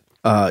to happen.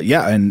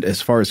 Yeah, and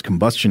as far as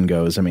combustion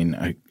goes, I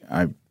mean,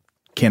 I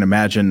can't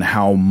imagine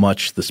how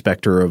much the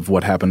specter of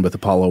what happened with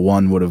Apollo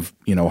 1 would have,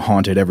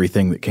 haunted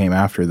everything that came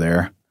after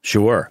there.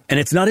 Sure. And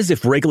it's not as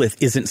if regolith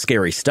isn't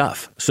scary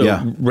stuff. So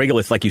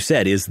regolith, like you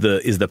said, is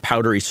the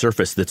powdery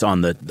surface that's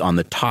on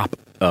the top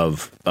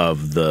of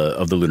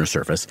the lunar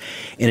surface,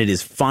 and it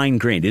is fine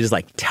grained. It is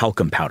like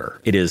talcum powder.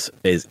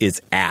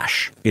 It's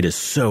ash. It is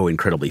so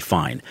incredibly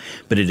fine,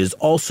 but it is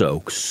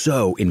also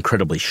so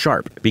incredibly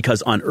sharp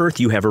because on Earth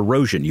you have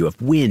erosion, you have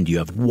wind, you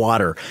have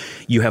water,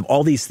 you have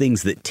all these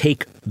things that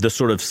take the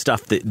sort of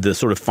stuff the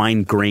sort of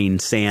fine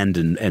grained sand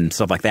and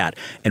stuff like that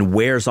and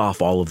wears off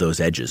all of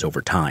those edges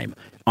over time.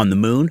 On the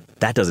moon,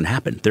 that doesn't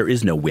happen. There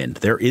is no wind.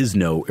 There is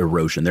no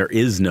erosion. There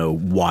is no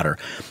water.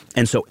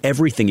 And so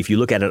everything, if you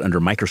look at it under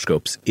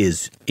microscopes,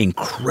 is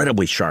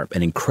incredibly sharp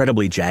and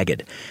incredibly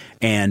jagged.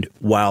 And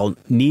while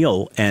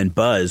Neil and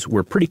Buzz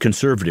were pretty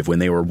conservative when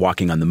they were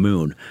walking on the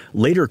moon,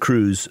 later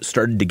crews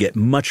started to get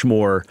much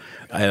more,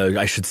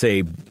 I should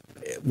say,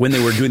 when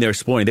they were doing their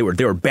exploring, they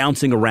were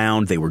bouncing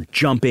around, they were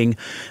jumping,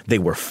 they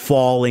were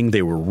falling,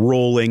 they were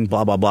rolling,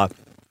 blah, blah, blah.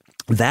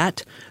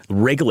 That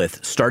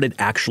regolith started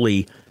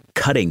actually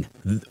cutting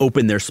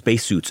open their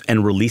spacesuits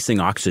and releasing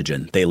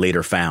oxygen, they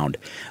later found.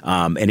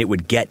 And it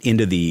would get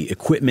into the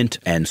equipment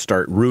and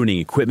start ruining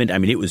equipment. I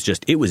mean, it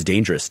was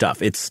dangerous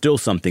stuff. It's still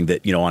something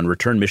that, on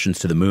return missions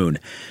to the moon,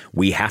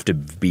 we have to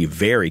be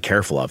very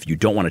careful of. You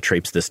don't want to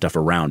traipse this stuff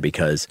around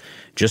because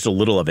just a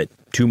little of it,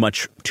 too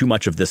much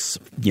of this,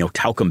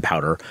 talcum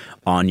powder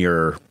on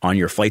your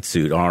flight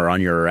suit or on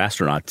your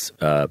astronauts'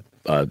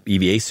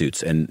 EVA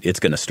suits, and it's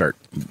going to start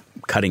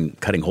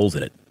cutting holes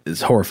in it. It's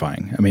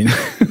horrifying. I mean,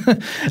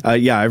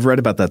 yeah, I've read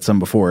about that some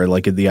before.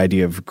 Like the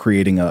idea of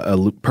creating a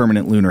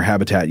permanent lunar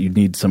habitat, you'd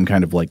need some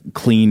kind of like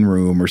clean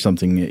room or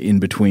something in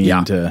between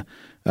to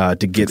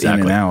get in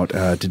and out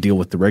to deal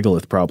with the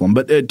regolith problem.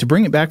 But to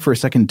bring it back for a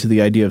second to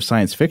the idea of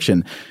science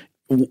fiction,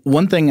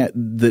 one thing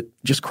that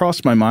just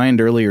crossed my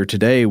mind earlier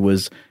today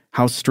was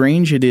how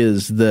strange it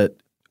is that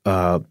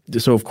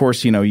so of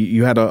course,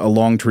 you had a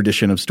long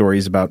tradition of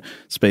stories about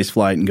space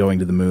flight and going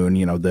to the moon.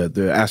 The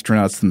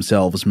astronauts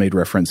themselves made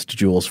reference to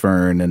Jules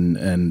Verne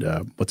and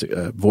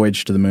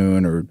Voyage to the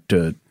Moon or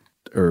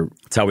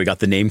that's how we got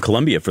the name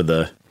Columbia for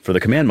the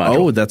command module.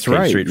 Oh, that's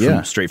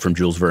right. Straight from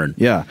Jules Verne.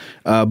 Yeah.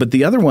 But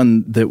the other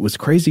one that was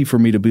crazy for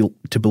me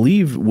to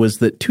believe was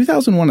that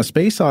 2001: A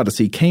Space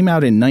Odyssey came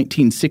out in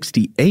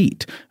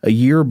 1968, a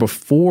year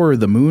before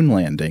the moon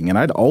landing, and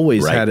I'd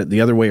always had it the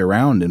other way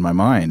around in my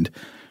mind.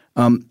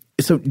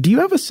 So do you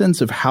have a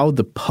sense of how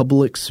the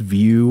public's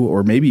view,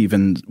 or maybe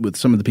even with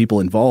some of the people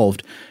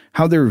involved,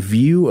 how their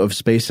view of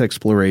space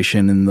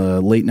exploration in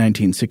the late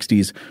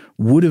 1960s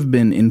would have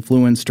been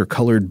influenced or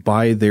colored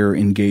by their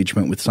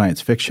engagement with science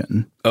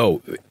fiction?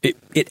 Oh,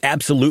 it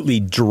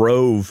absolutely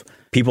drove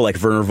people like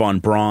Wernher von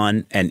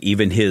Braun and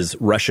even his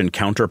Russian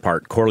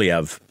counterpart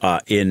Korolev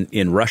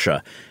in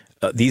Russia.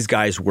 These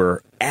guys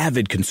were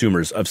avid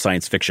consumers of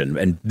science fiction.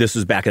 And this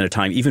was back in a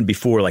time even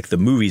before like the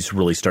movies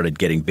really started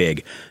getting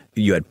big.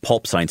 You had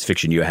pulp science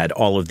fiction. You had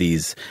all of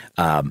these,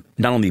 not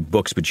only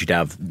books, but you'd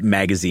have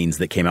magazines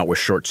that came out with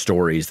short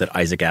stories that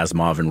Isaac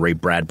Asimov and Ray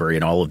Bradbury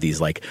and all of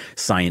these like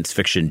science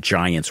fiction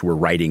giants were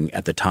writing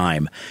at the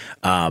time.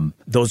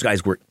 Those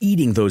guys were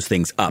eating those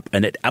things up,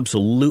 and it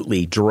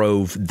absolutely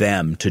drove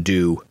them to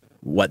do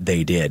what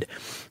they did.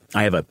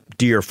 I have a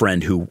dear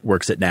friend who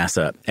works at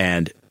NASA,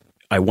 and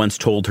I once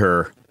told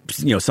her,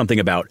 something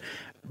about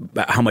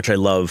how much I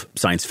love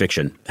science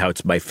fiction, how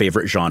it's my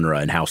favorite genre,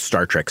 and how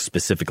Star Trek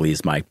specifically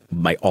is my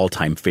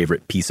all-time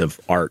favorite piece of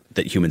art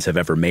that humans have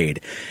ever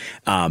made.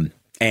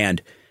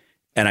 And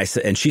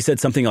she said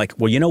something like,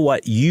 "Well, you know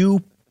what?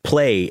 You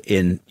play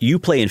in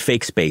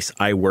fake space.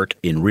 I work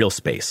in real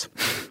space."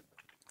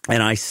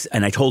 And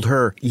I told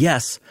her,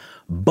 yes,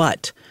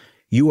 but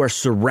you are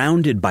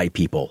surrounded by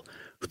people.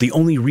 The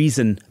only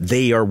reason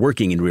they are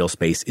working in real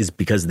space is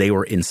because they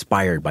were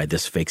inspired by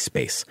this fake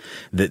space.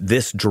 That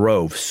this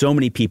drove so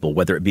many people,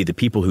 whether it be the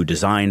people who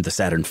designed the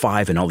Saturn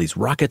V and all these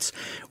rockets,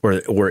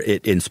 or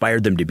it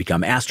inspired them to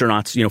become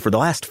astronauts. You know, for the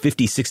last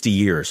 50, 60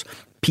 years,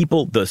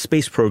 the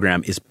space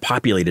program is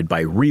populated by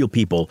real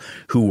people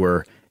who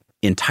were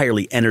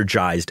entirely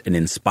energized and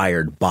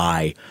inspired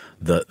by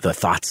the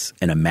thoughts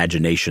and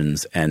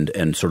imaginations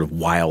and sort of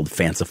wild,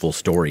 fanciful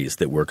stories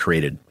that were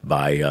created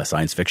by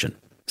science fiction.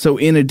 So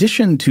in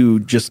addition to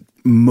just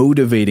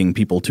motivating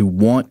people to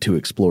want to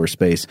explore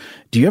space,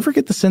 do you ever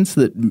get the sense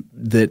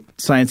that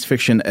science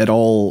fiction at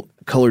all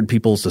colored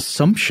people's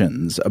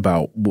assumptions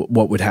about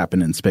what would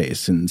happen in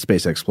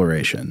space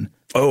exploration?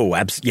 Oh,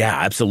 yeah,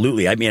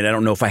 absolutely. I mean, I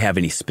don't know if I have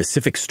any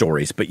specific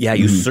stories, but yeah,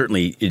 you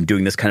certainly, in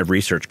doing this kind of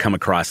research, come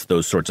across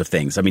those sorts of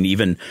things. I mean,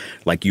 even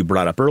like you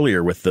brought up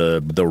earlier with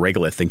the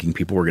regolith, thinking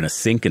people were going to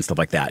sink and stuff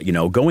like that. You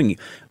know,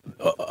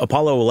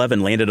 Apollo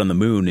 11 landed on the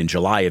moon in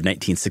July of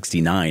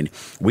 1969.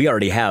 We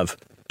already have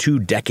 2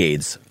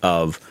 decades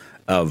of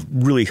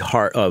really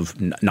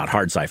not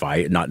hard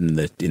sci-fi, not in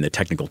the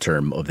technical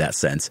term of that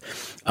sense,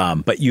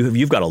 but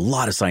you've got a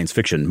lot of science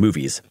fiction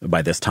movies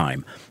by this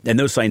time, and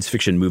those science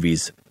fiction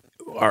movies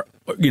are,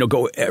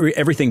 go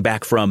everything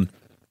back from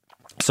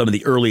some of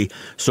the early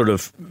sort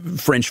of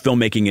French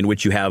filmmaking in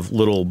which you have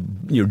little,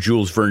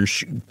 Jules Verne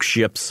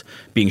ships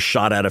being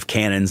shot out of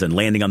cannons and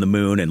landing on the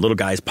moon, and little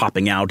guys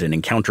popping out and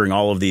encountering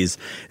all of these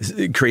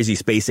crazy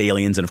space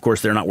aliens. And of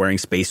course, they're not wearing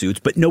spacesuits,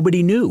 but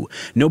nobody knew.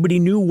 Nobody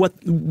knew what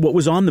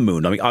was on the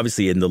moon. I mean,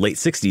 obviously in the late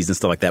 60s and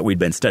stuff like that, we'd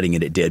been studying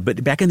it did.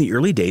 But back in the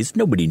early days,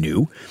 nobody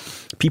knew.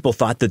 People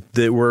thought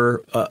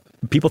that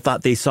people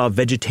thought they saw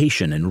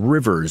vegetation and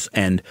rivers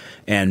and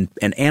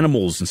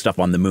animals and stuff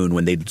on the moon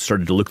when they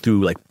started to look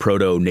through like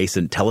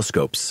proto-nascent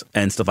telescopes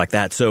and stuff like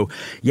that. So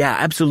yeah,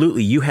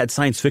 absolutely. You had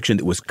science fiction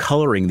that was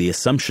coloring the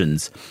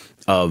assumptions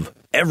of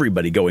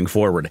everybody going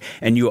forward.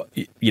 And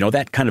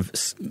that kind of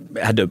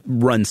had to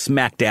run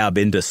smack dab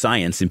into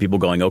science and people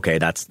going, okay,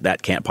 that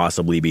can't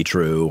possibly be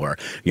true. Or,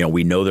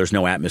 we know there's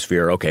no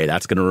atmosphere. Okay,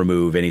 that's going to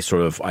remove any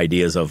sort of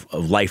ideas of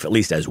life, at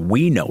least as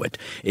we know it,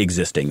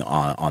 existing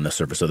on the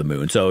surface of the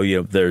moon.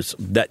 So, there's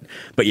that.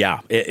 But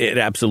yeah, it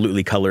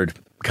absolutely colored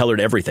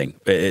everything.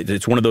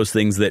 It's one of those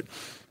things that,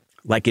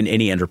 like in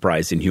any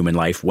enterprise in human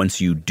life,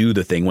 once you do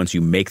the thing, once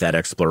you make that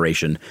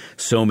exploration,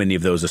 so many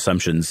of those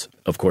assumptions,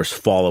 of course,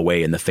 fall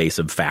away in the face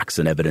of facts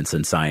and evidence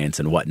and science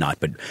and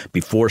whatnot. But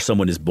before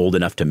someone is bold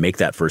enough to make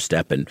that first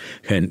step and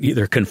can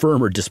either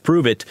confirm or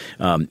disprove it,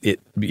 it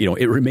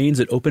remains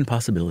an open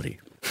possibility.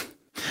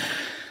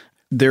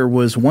 There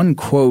was one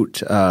quote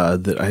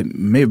that I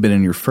may have been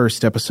in your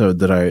first episode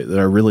that I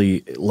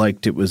really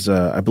liked. It was,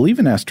 I believe,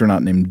 an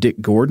astronaut named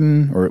Dick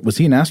Gordon, or was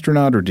he an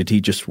astronaut, or did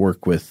he just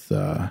work with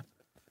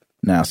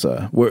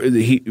NASA?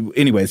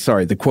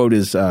 The quote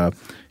is,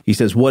 he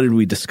says, "What did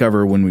we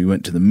discover when we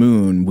went to the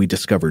moon? We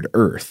discovered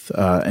Earth."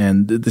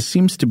 And this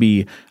seems to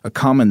be a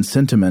common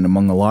sentiment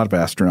among a lot of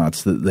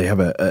astronauts, that they have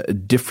a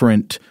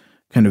different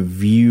kind of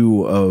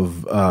view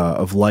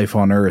of life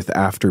on Earth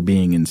after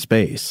being in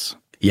space.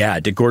 Yeah,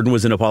 Dick Gordon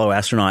was an Apollo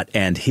astronaut,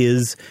 and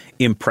his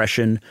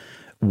impression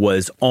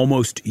was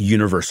almost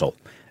universal.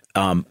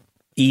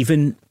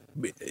 Even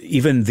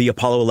the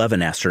Apollo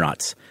 11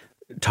 astronauts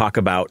talk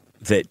about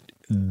that.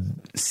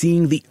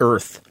 Seeing the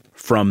Earth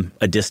from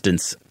a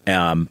distance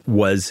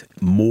was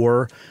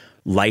more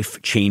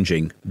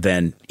life-changing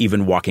than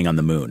even walking on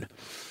the moon.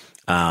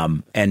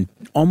 And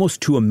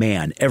almost to a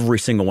man, every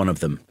single one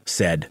of them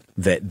said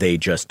that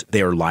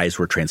their lives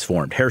were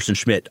transformed. Harrison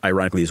Schmitt,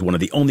 ironically, is one of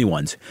the only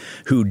ones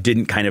who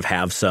didn't kind of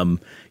have some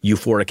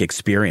euphoric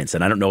experience.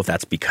 And I don't know if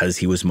that's because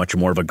he was much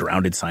more of a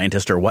grounded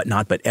scientist or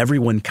whatnot, but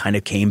everyone kind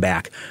of came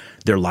back.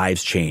 Their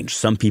lives changed.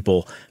 Some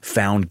people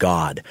found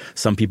God.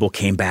 Some people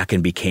came back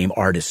and became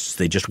artists.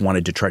 They just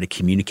wanted to try to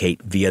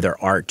communicate via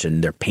their art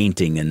and their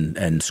painting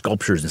and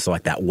sculptures and stuff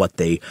like that, what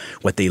they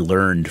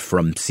learned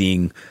from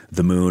seeing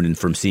the moon and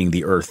from seeing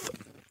the Earth.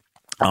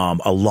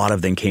 A lot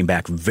of them came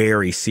back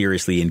very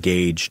seriously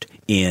engaged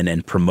in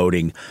and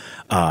promoting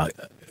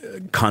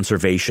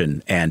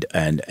conservation and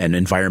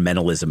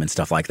environmentalism and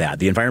stuff like that.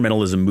 The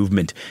environmentalism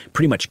movement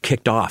pretty much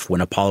kicked off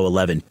when Apollo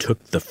 11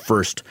 took the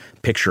first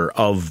picture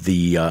of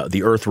the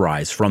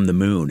Earthrise from the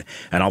moon,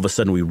 and all of a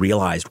sudden we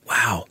realized,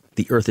 wow,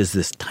 the Earth is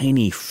this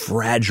tiny,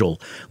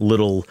 fragile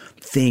little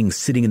thing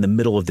sitting in the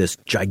middle of this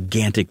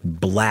gigantic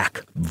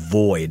black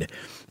void.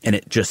 And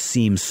it just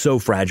seems so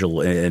fragile.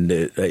 And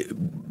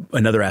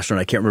another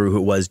astronaut, I can't remember who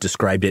it was,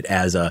 described it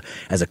as a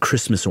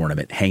Christmas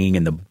ornament hanging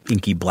in the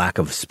inky black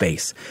of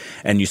space.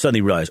 And you suddenly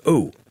realize,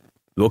 oh,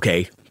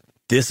 okay,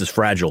 this is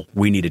fragile.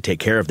 We need to take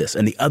care of this.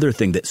 And the other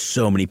thing that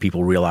so many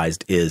people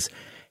realized is,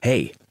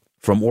 hey,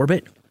 from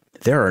orbit,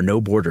 there are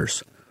no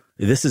borders.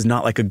 This is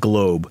not like a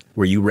globe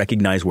where you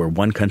recognize where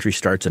one country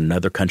starts and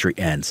another country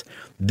ends.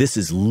 This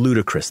is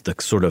ludicrous, the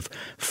sort of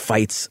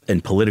fights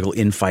and political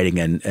infighting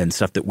and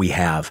stuff that we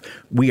have.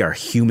 We are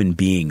human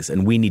beings,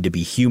 and we need to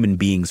be human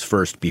beings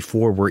first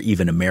before we're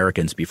even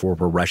Americans, before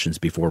we're Russians,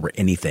 before we're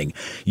anything.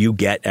 You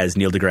get, as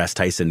Neil deGrasse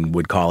Tyson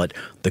would call it,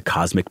 the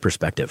cosmic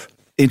perspective.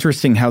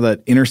 Interesting how that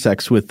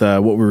intersects with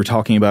what we were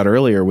talking about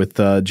earlier with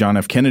John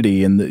F.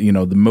 Kennedy and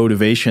the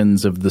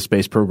motivations of the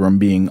space program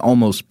being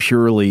almost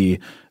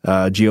purely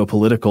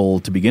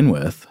geopolitical to begin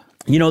with.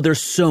 There's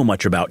so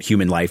much about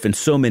human life and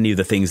so many of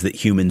the things that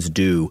humans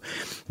do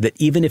that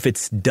even if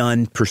it's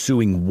done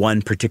pursuing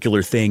one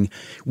particular thing,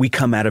 we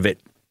come out of it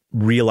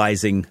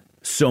realizing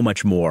so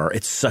much more.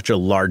 It's such a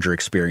larger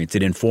experience.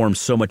 It informs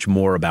so much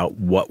more about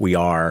what we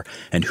are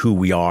and who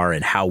we are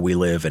and how we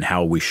live and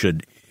how we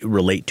should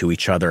relate to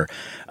each other.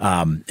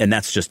 And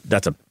that's a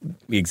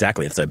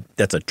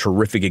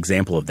terrific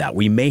example of that.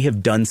 We may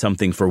have done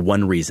something for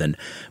one reason,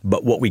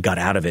 but what we got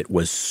out of it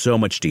was so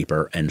much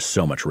deeper and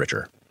so much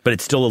richer. But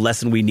it's still a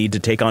lesson we need to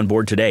take on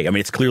board today. I mean,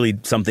 it's clearly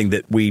something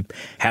that we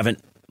haven't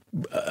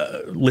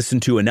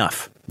listened to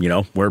enough.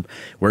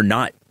 We're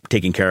not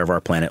taking care of our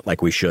planet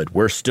like we should.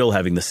 We're still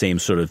having the same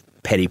sort of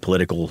petty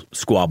political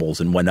squabbles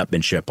and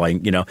one-upmanship,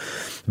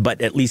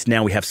 but at least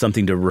now we have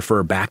something to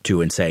refer back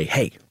to and say,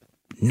 hey,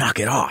 knock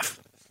it off,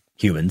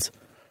 humans.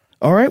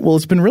 All right. Well,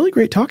 it's been really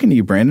great talking to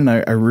you, Brandon.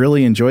 I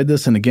really enjoyed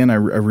this. And again, I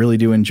really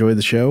do enjoy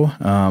the show.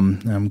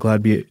 I'm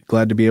glad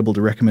to be able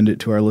to recommend it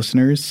to our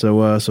listeners.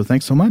 So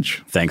thanks so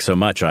much. Thanks so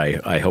much.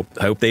 I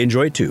hope they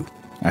enjoy it too.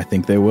 I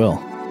think they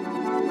will.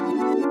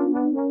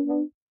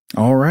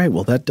 All right.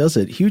 Well, that does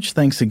it. Huge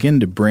thanks again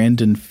to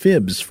Brandon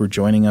Phibbs for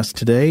joining us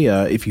today.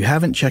 If you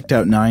haven't checked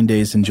out 9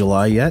 Days in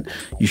July yet,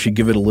 you should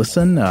give it a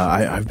listen.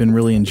 I've been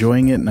really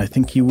enjoying it, and I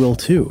think you will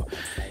too.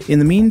 In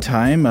the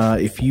meantime,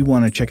 if you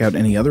want to check out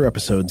any other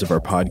episodes of our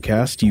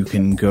podcast, you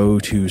can go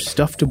to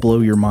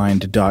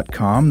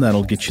stufftoblowyourmind.com.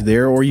 That'll get you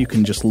there, or you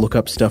can just look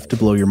up Stuff to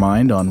Blow Your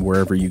Mind on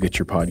wherever you get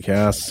your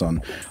podcasts,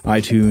 on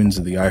iTunes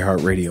or the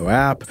iHeartRadio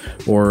app,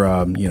 or,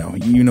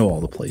 you know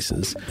all the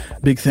places.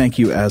 Big thank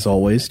you, as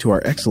always, to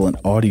our excellent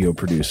audio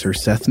producer,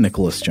 Seth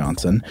Nicholas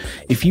Johnson.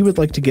 If you would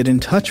like to get in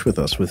touch with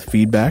us with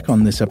feedback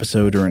on this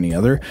episode or any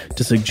other,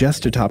 to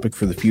suggest a topic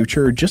for the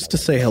future, or just to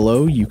say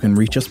hello, you can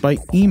reach us by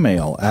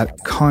email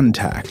at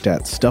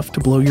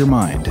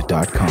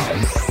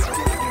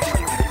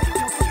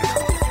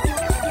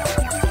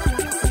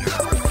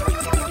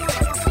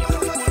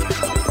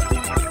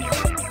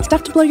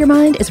Stuff to Blow Your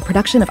Mind is a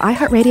production of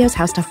iHeartRadio's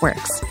How Stuff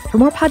Works. For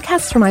more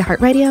podcasts from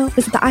iHeartRadio,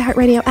 visit the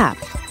iHeartRadio app,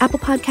 Apple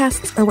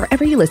Podcasts, or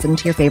wherever you listen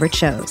to your favorite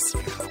shows.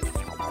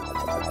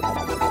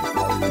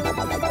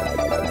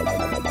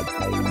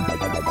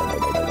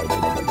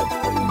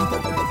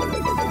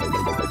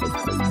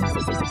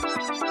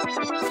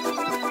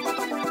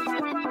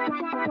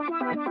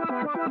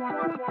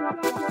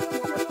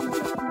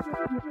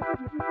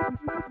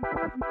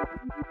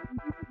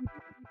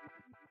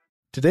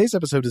 Today's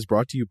episode is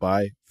brought to you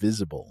by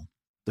Visible.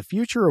 The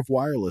future of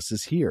wireless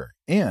is here,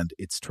 and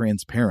it's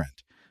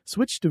transparent.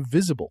 Switch to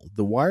Visible,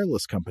 the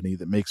wireless company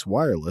that makes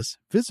wireless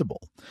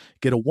visible.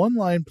 Get a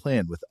one-line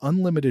plan with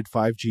unlimited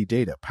 5G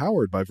data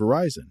powered by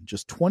Verizon,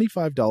 just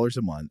 $25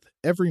 a month,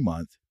 every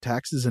month,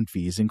 taxes and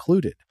fees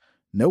included.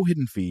 No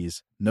hidden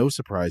fees, no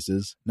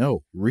surprises,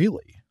 no,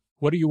 really.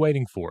 What are you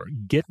waiting for?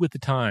 Get with the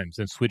times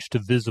and switch to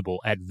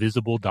Visible at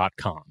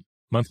Visible.com.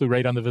 Monthly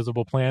rate on the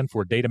Visible plan.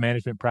 For data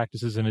management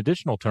practices and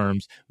additional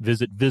terms,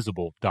 visit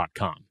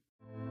Visible.com.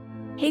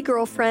 Hey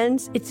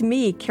girlfriends, it's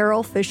me,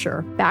 Carol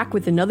Fisher, back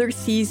with another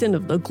season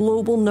of the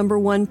global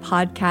 #1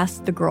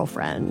 podcast, The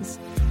Girlfriends.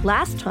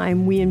 Last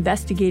time, we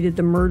investigated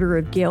the murder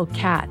of Gail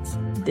Katz.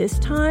 This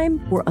time,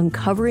 we're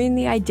uncovering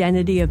the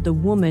identity of the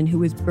woman who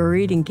was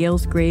buried in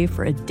Gail's grave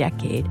for a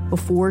decade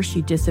before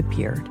she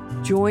disappeared.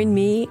 Join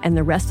me and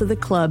the rest of the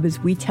club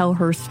as we tell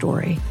her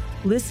story.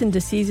 Listen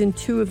to Season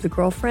 2 of The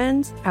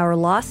Girlfriends, Our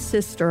Lost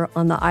Sister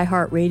on the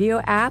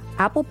iHeartRadio app,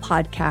 Apple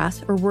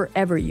Podcasts, or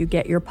wherever you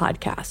get your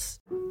podcasts.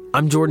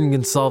 I'm Jordan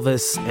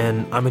Gonsalves,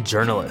 and I'm a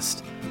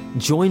journalist.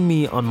 Join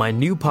me on my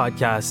new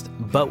podcast,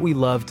 But We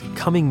Loved,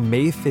 coming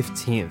May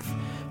 15th,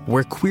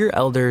 where queer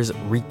elders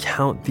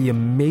recount the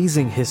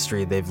amazing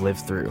history they've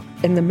lived through.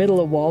 In the middle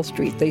of Wall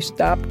Street, they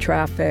stopped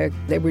traffic.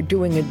 They were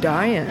doing a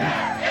die-in.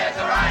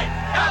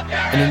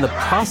 And in the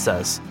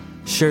process,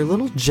 share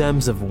little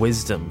gems of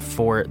wisdom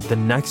for the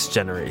next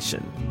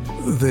generation.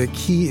 The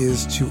key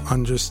is to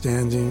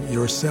understanding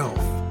yourself,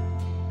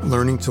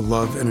 learning to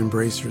love and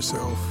embrace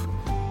yourself.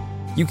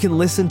 You can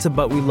listen to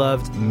But We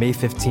Loved May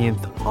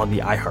 15th on the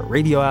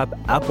iHeartRadio app,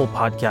 Apple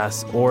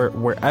Podcasts, or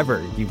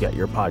wherever you get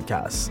your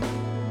podcasts.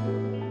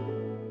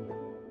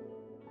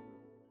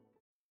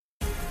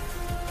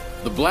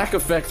 The Black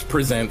Effect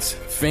presents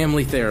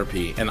Family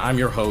Therapy, and I'm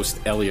your host,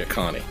 Elliot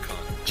Connie.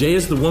 Jay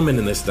is the woman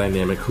in this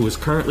dynamic who is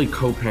currently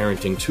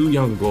co-parenting 2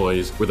 young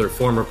boys with her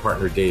former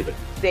partner, David.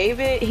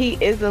 David,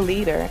 he is a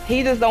leader.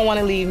 He just don't want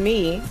to leave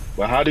me.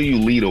 But how do you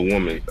lead a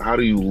woman? How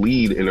do you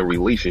lead in a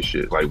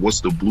relationship? Like,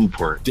 what's the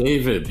blueprint?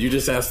 David, you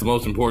just asked the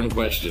most important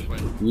question.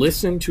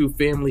 Listen to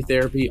Family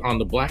Therapy on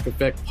the Black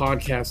Effect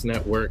Podcast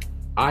Network,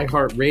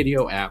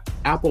 iHeartRadio app,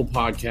 Apple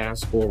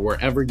Podcasts, or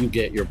wherever you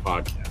get your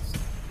podcasts.